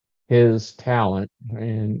his talent,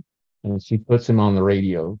 and she puts him on the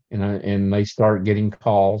radio, and they start getting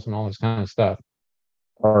calls and all this kind of stuff,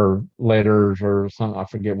 or letters or something. I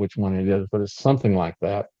forget which one it is, but it's something like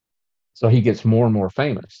that. So he gets more and more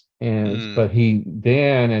famous, Mm. but he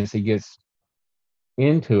then as he gets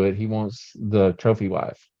into it, he wants the trophy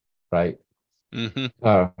wife, right?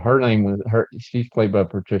 Mm-hmm. Her name was her. She's played by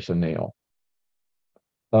Patricia Neal.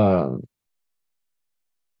 Um,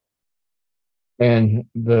 and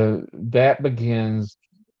the that begins,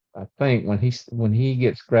 I think, when he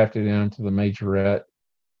gets grafted into the majorette.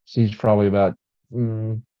 She's probably about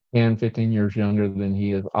mm, 10, 15 years younger than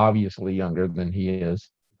he is, obviously younger than he is.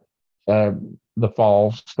 Uh, the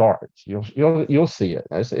fall starts. You'll see it.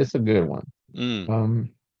 It's a good one. Mm. Um,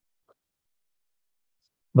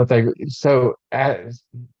 but they so as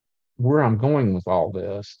where I'm going with all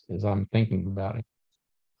this, as I'm thinking about it,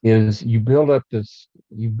 is you build up,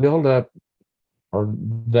 or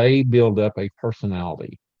they build up a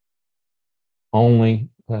personality only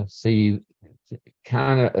to see,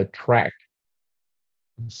 kind of attract.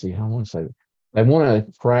 Let's see how I want to say it. They want to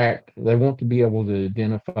attract. They want to be able to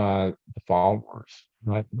identify the followers,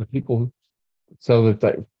 right? The people, so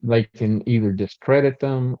that they can either discredit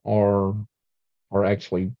them or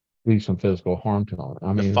actually do some physical harm to them. I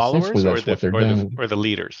The mean, essentially, followers or that's what they're doing. the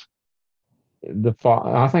leaders.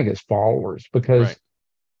 I think it's followers, because Right.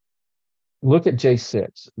 look at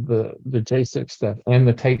J6, the J6 stuff, and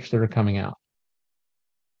the tapes that are coming out.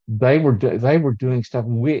 They were doing stuff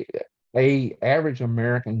a average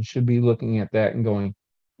American should be looking at that and going,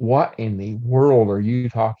 "What in the world are you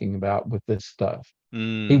talking about with this stuff?" He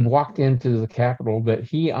Mm. walked into the Capitol that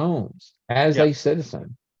he owns as Yep. a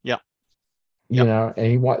citizen, Yep. Yep.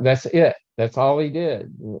 and that's it. That's all he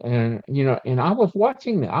did. And and I was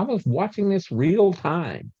watching this real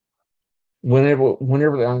time. Whenever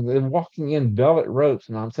they're walking in velvet ropes,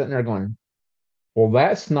 and I'm sitting there going, "Well,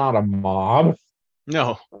 that's not a mob."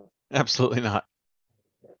 No, absolutely not.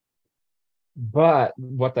 But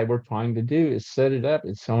what they were trying to do is set it up.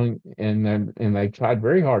 It's showing, and they tried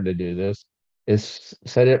very hard to do this, is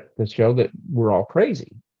set it to show that we're all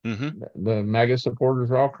crazy. Mm-hmm. The MAGA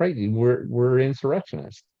supporters are all crazy. We're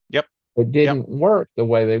insurrectionists. Yep. It Yep. didn't work the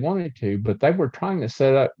way they wanted to, but they were trying to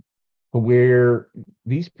set up to where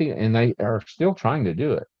these people, and they are still trying to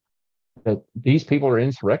do it, that these people are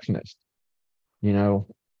insurrectionists. You know,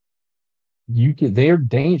 they're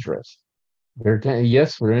dangerous.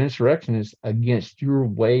 Yes, we're insurrectionists against your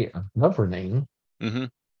way of governing. Mm-hmm.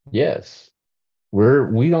 Yes,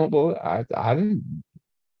 we don't believe. I didn't.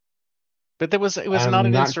 But it was not I'm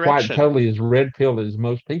an not quite insurrection. totally as red pilled as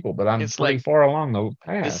most people, but I'm It's pretty like far along the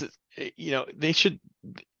this path. is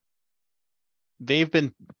they've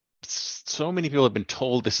been so many people have been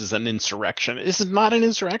told this is an insurrection. This is not an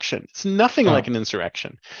insurrection. It's nothing like an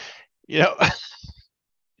insurrection. You know,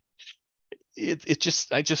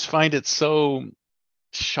 I just find it so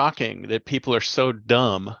shocking that people are so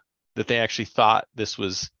dumb that they actually thought this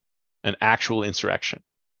was an actual insurrection.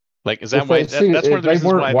 Like, is that why? That's one of the they reasons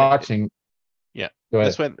weren't why. watching. Yeah, Go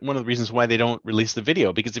ahead. that's one of the reasons why they don't release the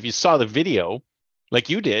video. Because if you saw the video, like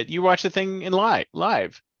you did, you watched the thing in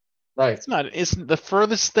live. Right. It's the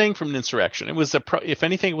furthest thing from an insurrection. It was if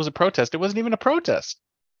anything, it was a protest. It wasn't even a protest.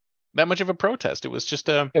 That much of a protest. It was just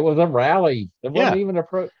a. It was a rally. It Yeah. wasn't even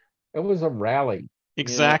it was a rally.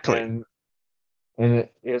 Exactly.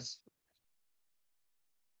 It's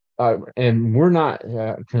and we're not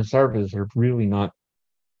conservatives are really not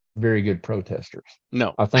very good protesters.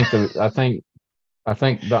 No. I think the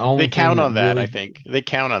only they count thing that on that. really I think they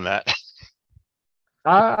count on that.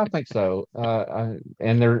 I think so.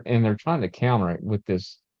 And they're trying to counter it with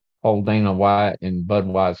this whole Dana White and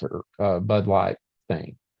Budweiser, Bud Light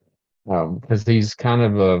thing, because he's kind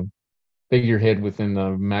of a figurehead within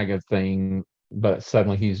the MAGA thing, but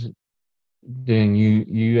suddenly he's doing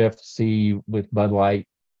UFC with Bud Light,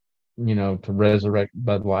 to resurrect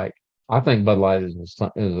Bud Light. I think Bud Light is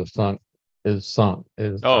sunk.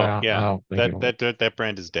 Oh I yeah, don't think that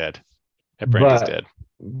brand is dead. That brand is dead.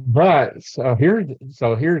 But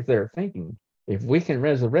here's their thinking. If we can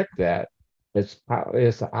resurrect that, it's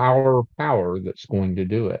our power that's going to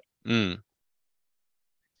do it. Mm.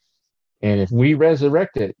 And if we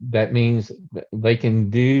resurrect it, that means they can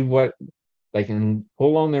do what they can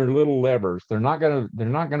pull on their little levers. They're not gonna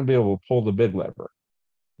be able to pull the big lever,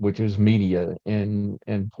 which is media and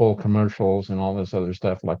pull commercials and all this other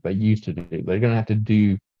stuff like they used to do. They're gonna have to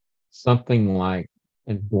do something like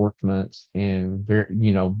endorsements and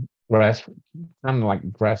kind of like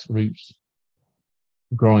grassroots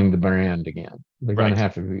growing the brand again. They're Right. gonna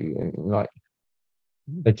have to be like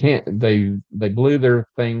they can't they blew their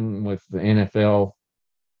thing with the NFL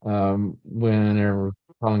whenever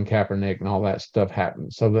Colin Kaepernick and all that stuff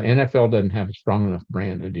happened. So the NFL doesn't have a strong enough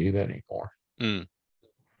brand to do that anymore. Mm.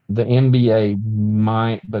 The NBA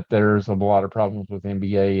might, but there's a lot of problems with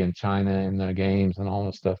NBA and China and the games and all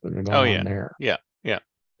the stuff that are going on there. Yeah.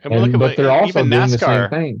 But they're also even doing NASCAR. the same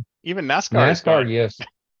thing. Even NASCAR is gone. Yes.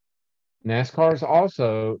 NASCAR's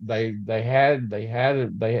also they had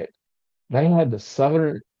the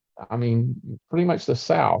southern, I mean, pretty much the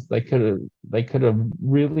South. They could have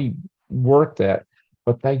really worked that,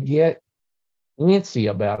 but they get antsy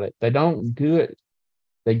about it. They don't do it.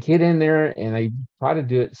 They get in there and they try to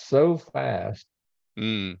do it so fast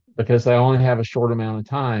because they only have a short amount of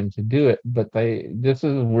time to do it. But this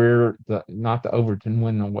is where not the Overton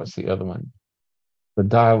window. What's the other one?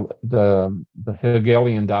 The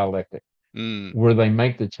Hegelian dialectic, where they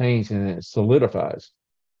make the change and it solidifies.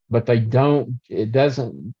 But they don't. It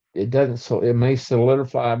doesn't. So it may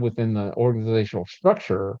solidify within the organizational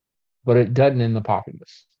structure, but it doesn't in the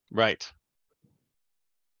populace. Right.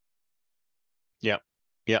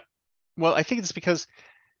 Yeah. Well, I think it's because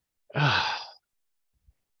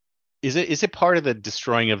is it part of the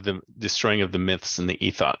destroying of the myths and the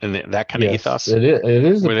ethos and that kind of ethos? It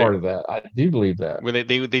is a part of that. I do believe that. Where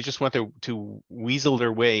they just want to weasel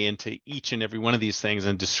their way into each and every one of these things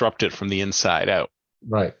and disrupt it from the inside out.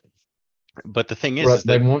 Right. But the thing is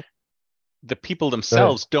that the people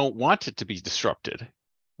themselves don't want it to be disrupted,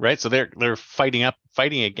 right? So they're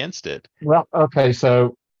fighting against it. Well, okay,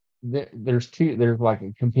 so there's like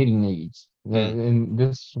competing needs, and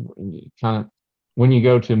this kind of when you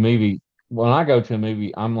go to a movie. When I go to a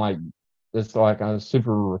movie, I'm like it's like a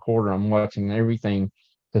super recorder. I'm watching everything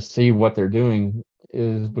to see what they're doing,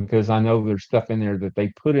 is because I know there's stuff in there that they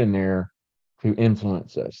put in there to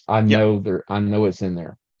influence us. I know it's in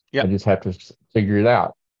there. I just have to figure it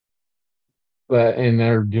out. And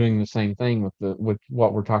they're doing the same thing with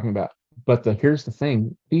what we're talking about. But here's the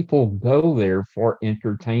thing: people go there for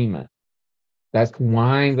entertainment. That's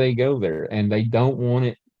why they go there, and they don't want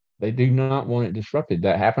it. They do not want it disrupted.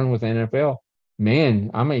 That happened with NFL.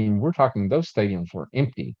 Man, I mean, we're talking those stadiums were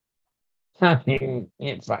empty. I mean,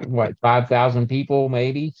 it's like what 5,000 people,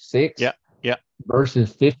 maybe six. Yeah.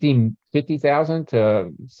 Versus 50,000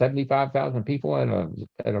 to 75,000 people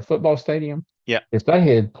at a football stadium. Yeah. If they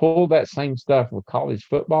had pulled that same stuff with college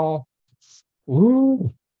football,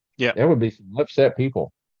 there would be some upset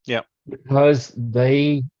people. Yeah. Because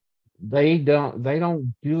they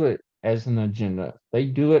don't do it as an agenda. They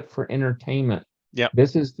do it for entertainment. Yeah.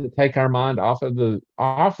 This is to take our mind off of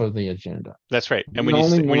the agenda. That's right. And we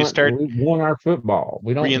want our football.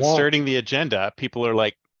 We don't reinserting the agenda, people are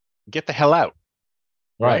like, get the hell out.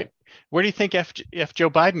 Right. Where do you think F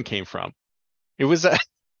Joe Biden came from? It was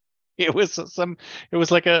It was it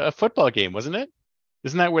was like a football game, wasn't it?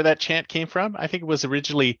 Isn't that where that chant came from? I think it was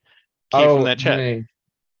originally came from Oh, that you chant. mean,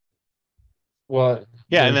 well,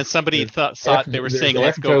 Yeah, and then somebody thought they were saying, there's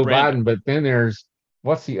 "Let's F go, Joe Brandon." Biden, but then there's,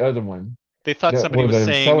 what's the other one? They thought That somebody where was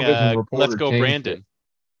the saying, television "Let's reporter go, changed it. Brandon."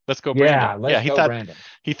 Let's go, Yeah, Brandon. Yeah, let's go, Brandon.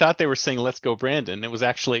 he thought they were saying "Let's go, Brandon." It was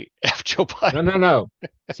actually F. Joe No, Biden. no, no.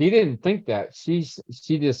 She didn't think that. She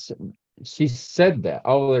said that.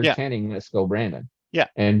 Oh, they're Yeah, chanting, "Let's go, Brandon." yeah.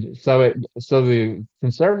 And so the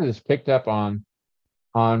conservatives picked up on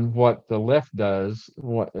what the left does,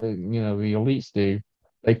 what the elites do.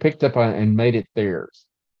 They picked up on it and made it theirs,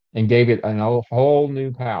 and gave it a whole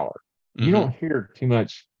new power. You Hmm. don't hear too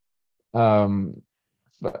much um,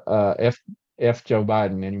 F Joe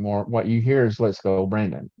Biden anymore. What you hear is "Let's go,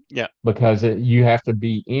 Brandon," Yeah, because you have to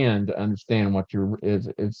be in to understand what you're is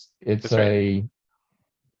that's right.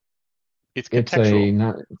 It's it's contextual. a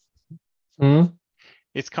not. Hmm?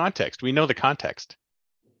 It's context. We know the context.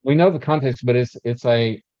 We know the context, but it's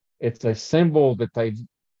a symbol that they've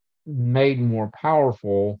made more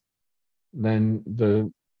powerful than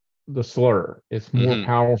the slur. It's more Hmm.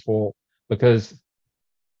 powerful because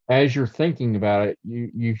as you're thinking about it,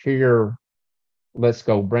 you hear "Let's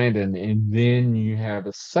go, Brandon," and then you have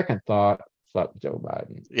a second thought, "Fuck Joe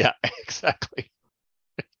Biden." Yeah, exactly.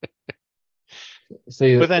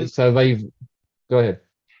 See, But then, so they've go ahead.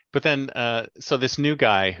 so this new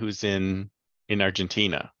guy who's in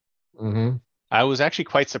Argentina, Hmm. I was actually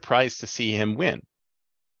quite surprised to see him win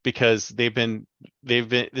because they've been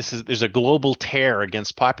there's a global tear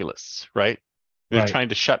against populists, right? They're Right. trying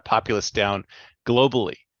to shut populists down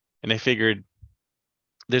globally, and I figured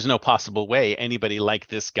there's no possible way anybody like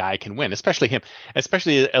this guy can win, especially him,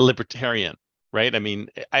 especially a libertarian, right? I mean,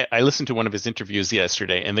 I listened to one of his interviews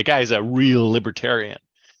yesterday, and the guy's a real libertarian.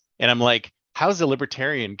 And I'm like, how's a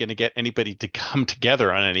libertarian going to get anybody to come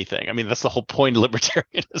together on anything? I mean, that's the whole point of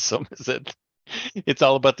libertarianism, is that it's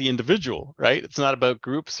all about the individual, right? It's not about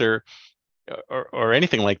groups or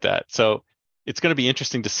anything like that. So it's going to be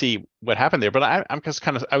interesting to see what happened there. But I'm just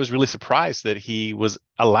I was really surprised that he was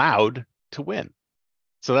allowed to win.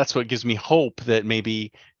 So that's what gives me hope that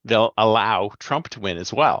maybe they'll allow Trump to win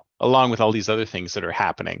as well, along with all these other things that are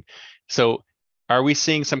happening. So are we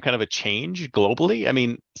seeing some kind of a change globally? I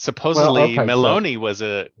mean, Well, supposedly okay, so Meloni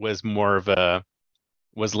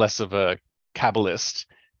was less of a Kabbalist,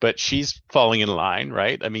 but she's falling in line,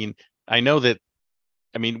 right? I mean, I know that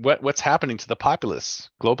I mean what's happening to the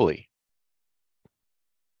populists globally?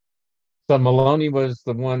 Maloney was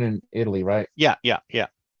the one in Italy, right? Yeah, yeah, yeah.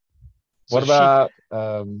 So What she about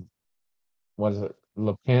was it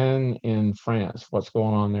Le Pen in France? What's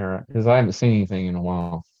going on there? Because I haven't seen anything in a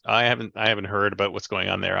while. I haven't heard about what's going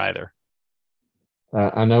on there either.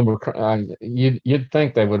 I know you'd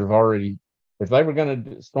think they would have already, if they were going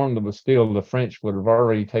to storm the Bastille, the French would have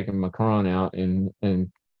already taken Macron out and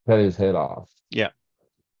cut his head off, Yeah.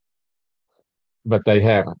 but they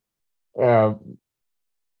haven't. Uh,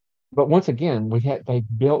 but once again, they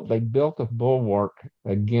built a bulwark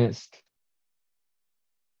against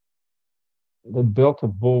they built a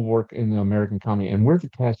bulwark in the American economy, and we're the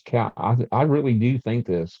cash cow. I really do think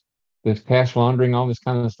this cash laundering, all this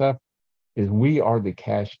kind of stuff, is we are the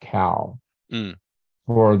cash cow Mm.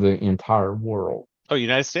 for the entire world. Oh,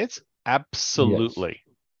 United States? Yes, Absolutely.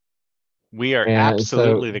 We are and so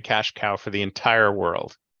absolutely the cash cow for the entire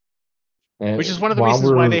world, which is one of the while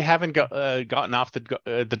reasons why we're they haven't gotten off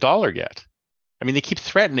the dollar yet. I mean, they keep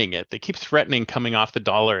threatening it. They keep threatening coming off the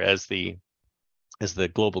dollar as the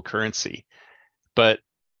global currency, but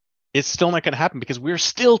it's still not going to happen because we're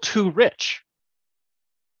still too rich,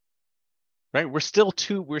 right? We're still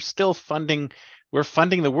we're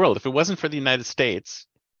funding the world. If it wasn't for the United States,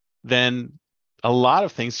 then a lot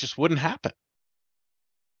of things just wouldn't happen.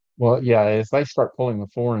 well, yeah, if they start pulling the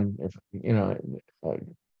foreign, if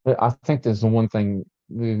I think there's the one thing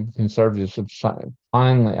the conservatives have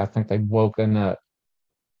finally, I think they've woken up,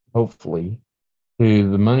 hopefully,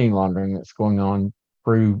 to the money laundering that's going on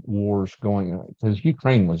through wars going on, because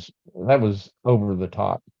Ukraine that was over the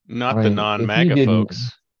top. I Not the mean, if you non-MAGA didn't,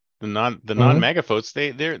 folks. The hmm? non-MAGA folks,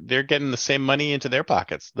 they're getting the same money into their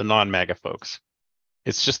pockets, the non-MAGA folks.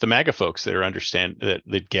 It's just the MAGA folks that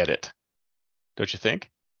that get it. Don't you think?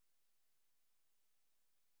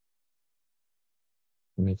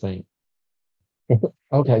 Let me think.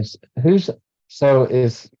 Okay, who's so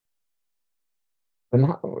is the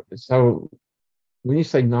not so when you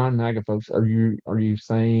say non-MAGA folks, are you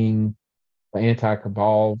saying the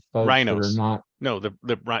anti-cabal folks that are Rhinos. not? No, the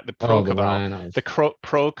Oh, pro the cabal. rhinos. The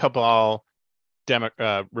pro cabal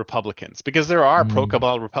Republicans, because there are Mm,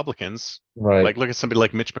 pro-cabal Republicans. right. Like look at somebody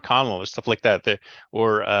like Mitch McConnell or stuff like that.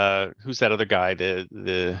 Or who's that other guy?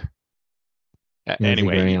 Lindsey Anyway,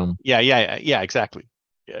 Graham. yeah, exactly.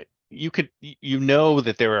 You could you know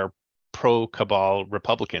that there are pro-cabal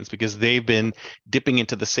Republicans because they've been dipping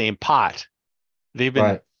into the same pot. They've been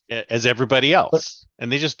Right. as everybody But else,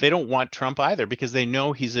 and they don't want Trump either because they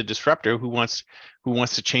know he's a disruptor who wants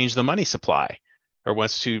to change the money supply or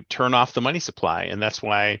wants to turn off the money supply, and that's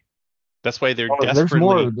why they're there's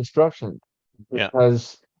more desperately. destruction Yeah.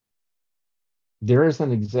 because there is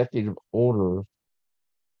an executive order.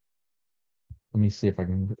 Let me see if I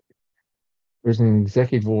can. There's an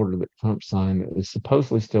executive order that Trump signed that is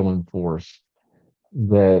supposedly still in force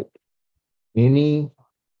that any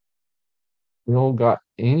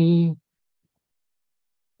any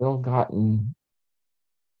ill-gotten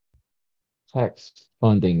tax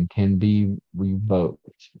funding can be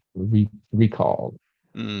revoked, recalled.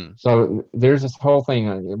 Mm, So there's this whole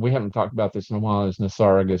thing. We haven't talked about this in a while. Is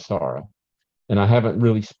Nasara Gasara, and I haven't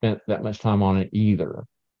really spent that much time on it either,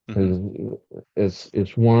 hmm because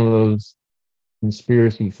it's one of those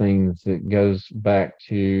conspiracy things that goes back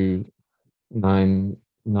to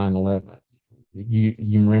 9/11. You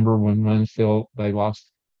remember when Rumsfeld they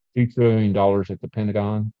lost $2 trillion at the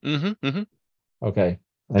Pentagon? hmm Okay,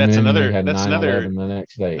 and That's then we another. had That's nine another. eleven the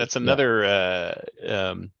next day. That's Yeah, another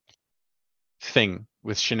thing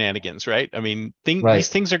with shenanigans, right? I mean, these right.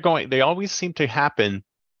 things are going. They always seem to happen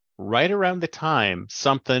right around the time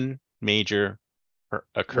something major Well,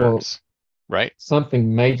 occurs, right?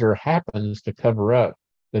 something major happens to cover up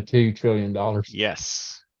the $2 trillion.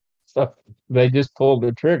 Yes. So they just pulled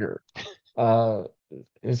the trigger. Uh,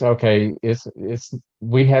 it's okay. It's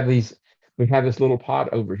we have this little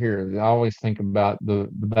pot over here. I always think about the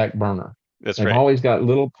back burner. That's They've right. always got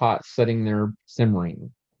little pots sitting there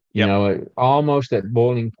simmering, Yep. almost at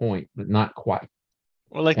boiling point, but not quite.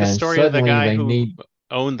 Well, like the And story of the suddenly guy they who need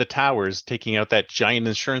owned the towers taking out that giant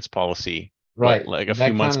insurance policy, what, right like a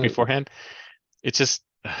few that months kind of beforehand? It's just,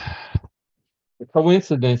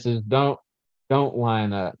 coincidences don't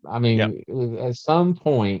line up. I yep. mean, at some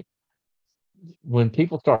point when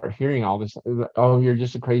people start hearing all this, oh, you're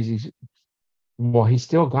just a crazy. Well, he's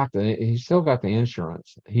still got the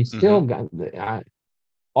insurance. He's still hmm got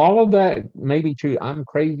all of that may be true. I'm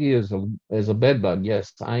crazy as a bed bug.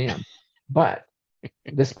 Yes, I am. But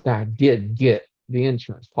this guy did get the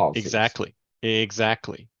insurance policies. Exactly.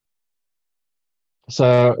 Exactly.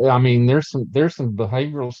 So I mean, there's some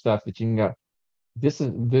behavioral stuff that you can go. This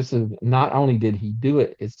is not only did he do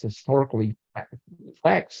it, it's historically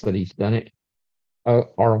facts that he's done it.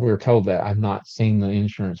 Or we're told that I've not seen the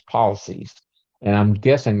insurance policies. And I'm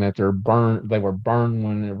guessing that they were burned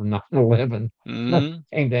when they were 9/11 hmm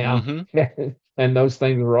came down. hmm And those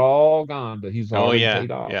things were all gone, but he's Oh already yeah.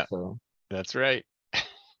 paid off. Yeah. So, That's right.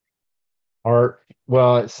 or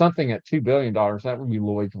well, it's something at $2 billion, that would be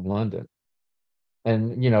Lloyd's of London.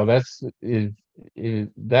 And that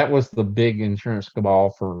was the big insurance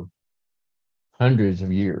cabal for hundreds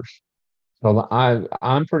of years. So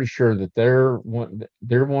I'm pretty sure that they're one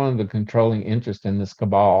of the controlling interests in this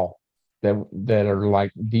cabal that are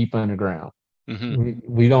like deep underground. hmm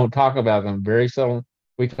We don't talk about them very seldom.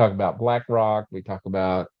 We talk about BlackRock. We talk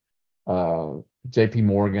about uh, J.P.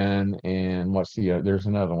 Morgan, and there's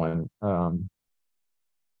another one.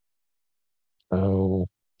 Oh,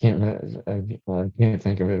 can't I can't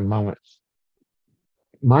think of it at the moment.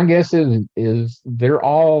 My guess is they're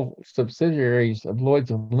all subsidiaries of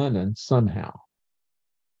Lloyd's of London somehow,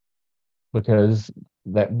 because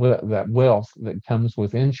that wealth that comes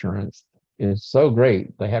with insurance is so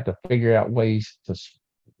great. They have to figure out ways to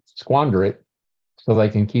squander it so they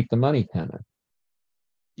can keep the money coming.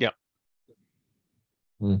 Yep.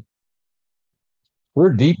 Mm.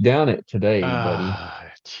 We're deep down it today, buddy.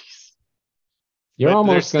 Jeez. You're But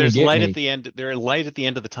almost going to there's get light at me. the end. There's light at the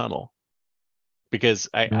end of the tunnel because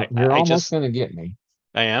No, you're I almost just going to get me.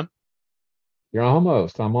 I am. You're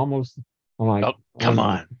almost. I'm almost. I'm like, Oh, come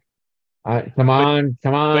on. come But on,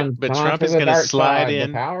 but come on Trump to is the going to dark slide side. The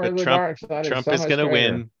in. power But of the Trump dark side is Trump so is much going to greater.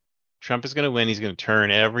 win. Trump is going to win. He's going to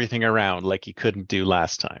turn everything around like he couldn't do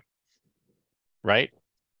last time, right?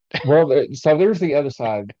 Well, so there's the other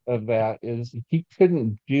side of that is he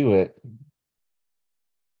couldn't do it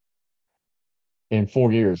in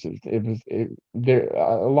 4 years. There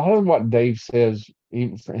a lot of what Dave says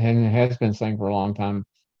and has been saying for a long time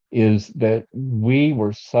is that we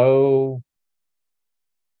were so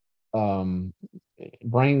um,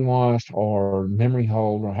 brainwashed or memory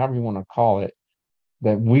hold or however you want to call it,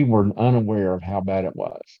 that we were unaware of how bad it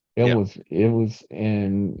was. Yep. It was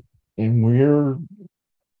and we're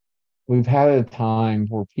we've had a time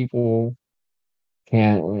where people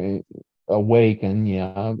can awaken.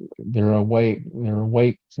 Yeah, they're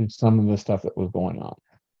awake to some of the stuff that was going on.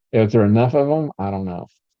 Is there enough of them? I don't know.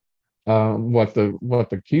 What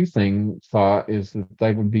the Q thing thought is that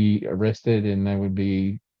they would be arrested and they would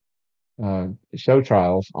be show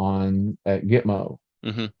trials on at Gitmo,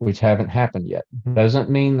 Hmm. which haven't happened yet. Doesn't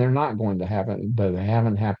mean they're not going to happen, but they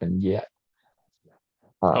haven't happened yet.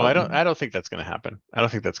 Oh, Um, I don't think that's going to happen. I don't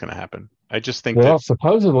think that's going to happen. I just think that, well,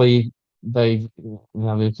 supposedly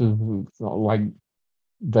this is like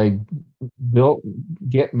they built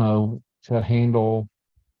Gitmo to handle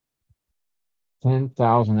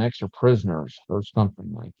 10,000 extra prisoners or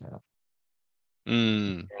something like that.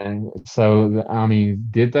 mm, And so, I mean,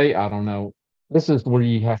 did they? I don't know. This is where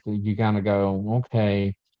you kind of go,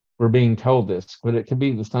 okay, we're being told this, but it could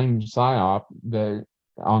be the same psyop that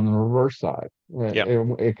on the reverse side. yeah.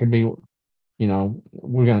 It could be,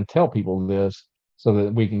 we're going to tell people this so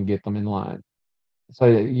that we can get them in line. So,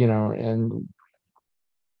 and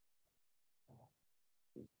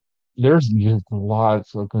there's just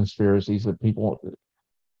lots of conspiracies that people,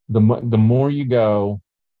 the more you go,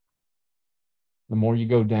 the more you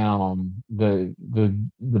go down on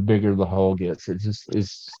the bigger the hole gets.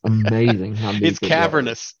 It's amazing how It's deep it goes.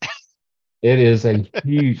 cavernous. It is a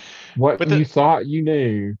huge what But you thought you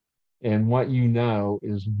knew and what you know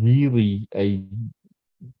is really a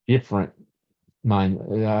different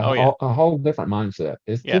oh yeah, a whole different mindset.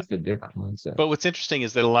 It's yeah. just a different mindset. But what's interesting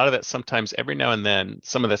is that a lot of that sometimes every now and then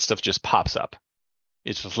some of that stuff just pops up.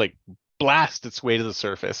 It's just like blast its way to the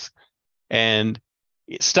surface. And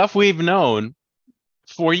stuff we've known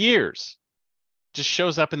for years just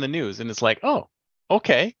shows up in the news and it's like, oh,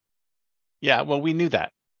 okay. Yeah, well, we knew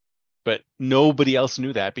that. But nobody else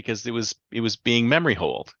knew that because it was being memory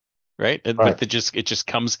holed, right? Right. But it just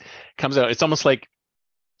comes out. It's almost like,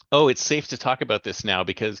 oh, it's safe to talk about this now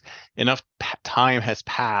because enough time has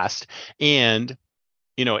passed, and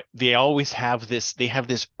they always have this. They have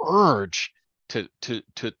this urge to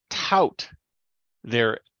tout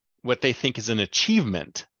their what they think is an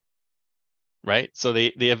achievement, right? So they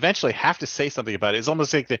eventually have to say something about it. It's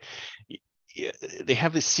almost like they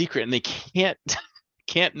have this secret and they can't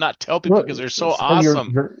not tell people Well, because they're so so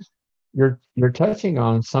awesome. you're touching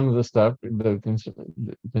on some of the stuff. The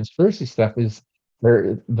conspiracy stuff is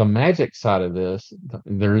there. The magic side of this,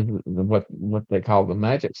 there's what they call the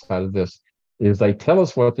magic side of this is they tell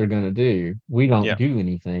us what they're going to do. We don't Yeah, do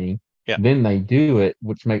anything. yeah, Then they do it,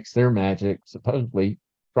 which makes their magic supposedly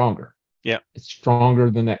stronger. yeah, It's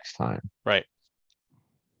stronger the next time. right.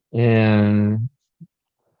 And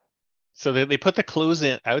So they put the clues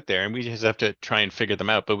out there, and we just have to try and figure them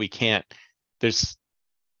out. But we can't. There's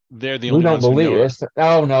they're the we only don't ones who believe know. it.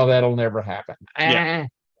 Oh no, that'll never happen. Yeah,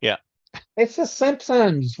 yeah, It's the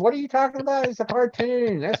Simpsons. What are you talking about? It's a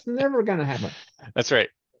cartoon. That's never going to happen. that's right.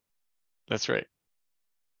 That's right.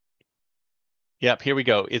 Yep. Here we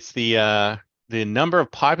go. It's the number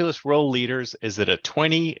of populist world leaders is at a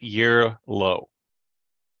 20-year low.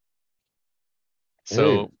 Dude,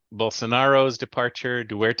 So Bolsonaro's departure,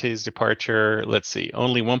 Duerte's departure. Let's see.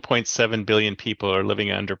 Only 1.7 billion people are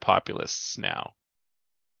living under populists now,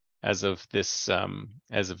 as of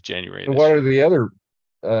January and what this are year. the other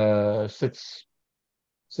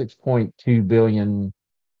 6.2 billion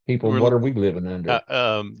people? We're What are we living under?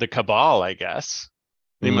 the cabal, I guess.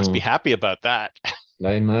 They must be Mm, happy about that.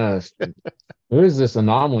 they must. Who is this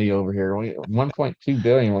anomaly over here? 1.2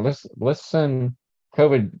 billion. Well, let's send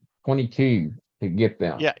COVID 22 to get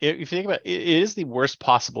them. Yeah, if you think about it, it is the worst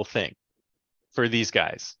possible thing for these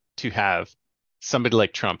guys to have somebody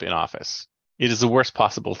like Trump in office. It is the worst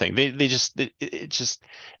possible thing. It just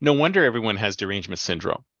no wonder everyone has derangement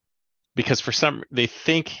syndrome because they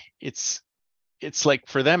think it's like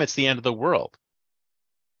for them it's the end of the world.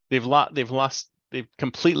 They've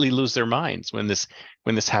completely lose their minds when this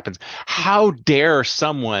happens. How dare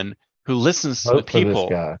someone who listens to the Vote for this people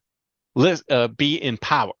guy. be in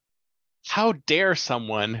power? How dare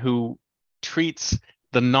someone who treats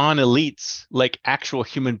the non-elites like actual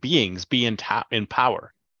human beings be in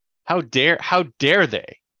power? How dare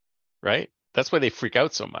they? Right? That's why they freak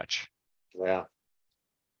out so much. Yeah.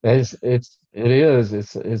 It is.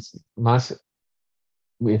 It's my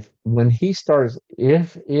if when he starts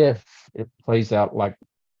if it plays out like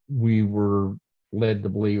we were led to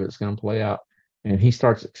believe it's going to play out and he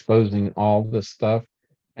starts exposing all this stuff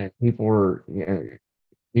and people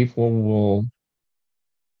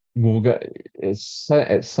will get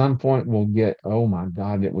at some point will get, oh my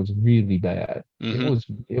god, it was really bad. Hmm.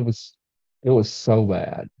 It was so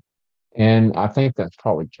bad. And I think that's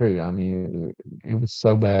probably true. I mean, it was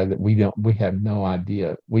so bad that we have no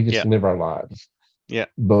idea. We just Yeah. live our lives. Yeah.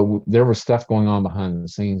 But there was stuff going on behind the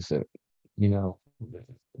scenes that, you know,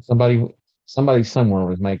 somebody, somebody somewhere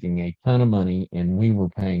was making a ton of money and we were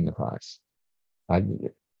paying the price. I,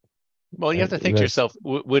 Well, you have to think to that's yourself,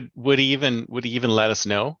 would he even let us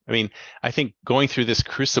know? I mean, I think going through this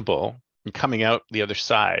crucible and coming out the other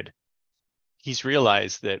side, he's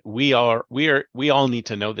realized that we all need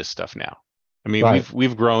to know this stuff now. I mean, right.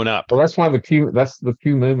 we've grown up. Well, that's the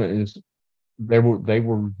Q movement is they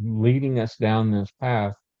were leading us down this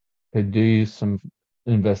path to do some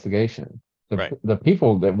investigation. The Right. the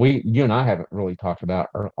people that you and I haven't really talked about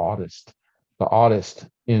are autists. The autists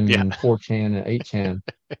Yeah. in 4chan and 8chan.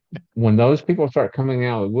 When those people start coming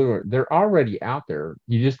out of the woodwork, they're already out there.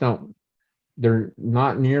 You just don't. They're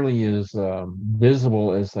not nearly as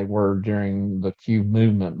visible as they were during the Q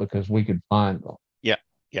movement because we could find them. Yeah.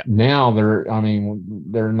 Yeah. Now I mean,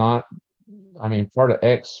 they're not. I mean, part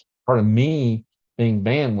of me being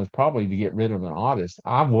banned was probably to get rid of an autist.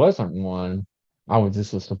 I wasn't one. I was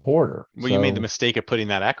just a supporter. Well, you made the So mistake of putting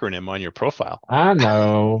that acronym on your profile. I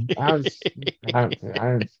know I,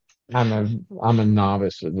 I'm a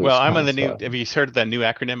novice at Well, this I'm kind on of the new. stuff. Have you heard of that new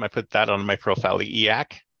acronym? I put that on my profile, the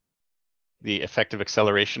EAC, the effective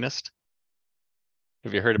accelerationist.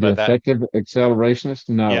 Have you heard The about that? effective accelerationist?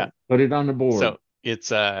 Yeah. No. Put it on the board. So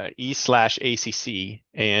it's E/ACC,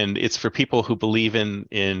 and it's for people who believe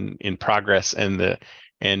in progress and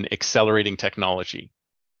accelerating technology.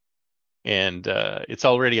 And it's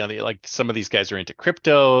already on the, like, some of these guys are into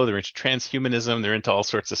crypto, they're into transhumanism, they're into all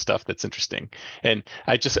sorts of stuff that's interesting. And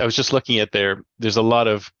I was just looking at there's a lot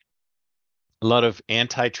of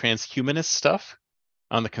anti-transhumanist stuff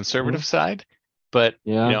on the Mhm. conservative side. But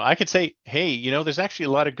Yeah, I could say, hey, there's actually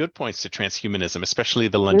a lot of good points to transhumanism, especially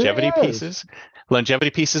the there is. longevity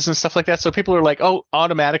pieces and stuff like that. So people are like, oh,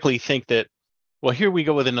 automatically think that, well, here we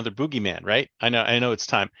go with another boogeyman, right? I know it's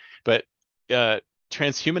time, but uh,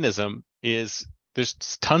 transhumanism is, there's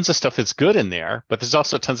tons of stuff that's good in there, but there's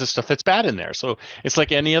also tons of stuff that's bad in there. So it's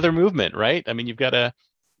like any other movement, right? I mean, you've got to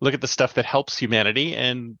look at the stuff that helps humanity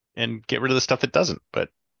and get rid of the stuff that doesn't. But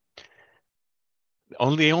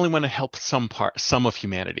they only want to help some of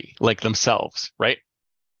humanity, like themselves, right?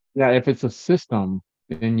 Yeah, if it's a system,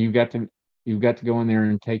 then you've got to go in there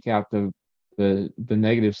and take out the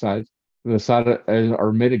negative side, the side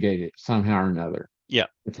or mitigate it somehow or another Yeah,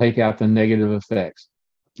 to take out the negative effects.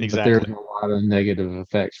 But there's exactly. a lot of negative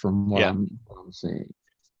effects from Yeah. what I'm seeing.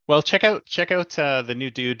 Well, check out the new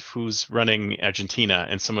dude who's running Argentina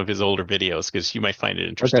and some of his older videos because you might find it Okay.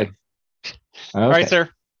 interesting. All right, Okay. sir.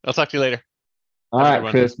 I'll talk to you later. All Have a good right,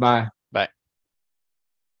 one. Chris. Bye. Bye.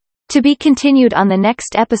 To be continued on the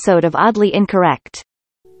next episode of Oddly Incorrect.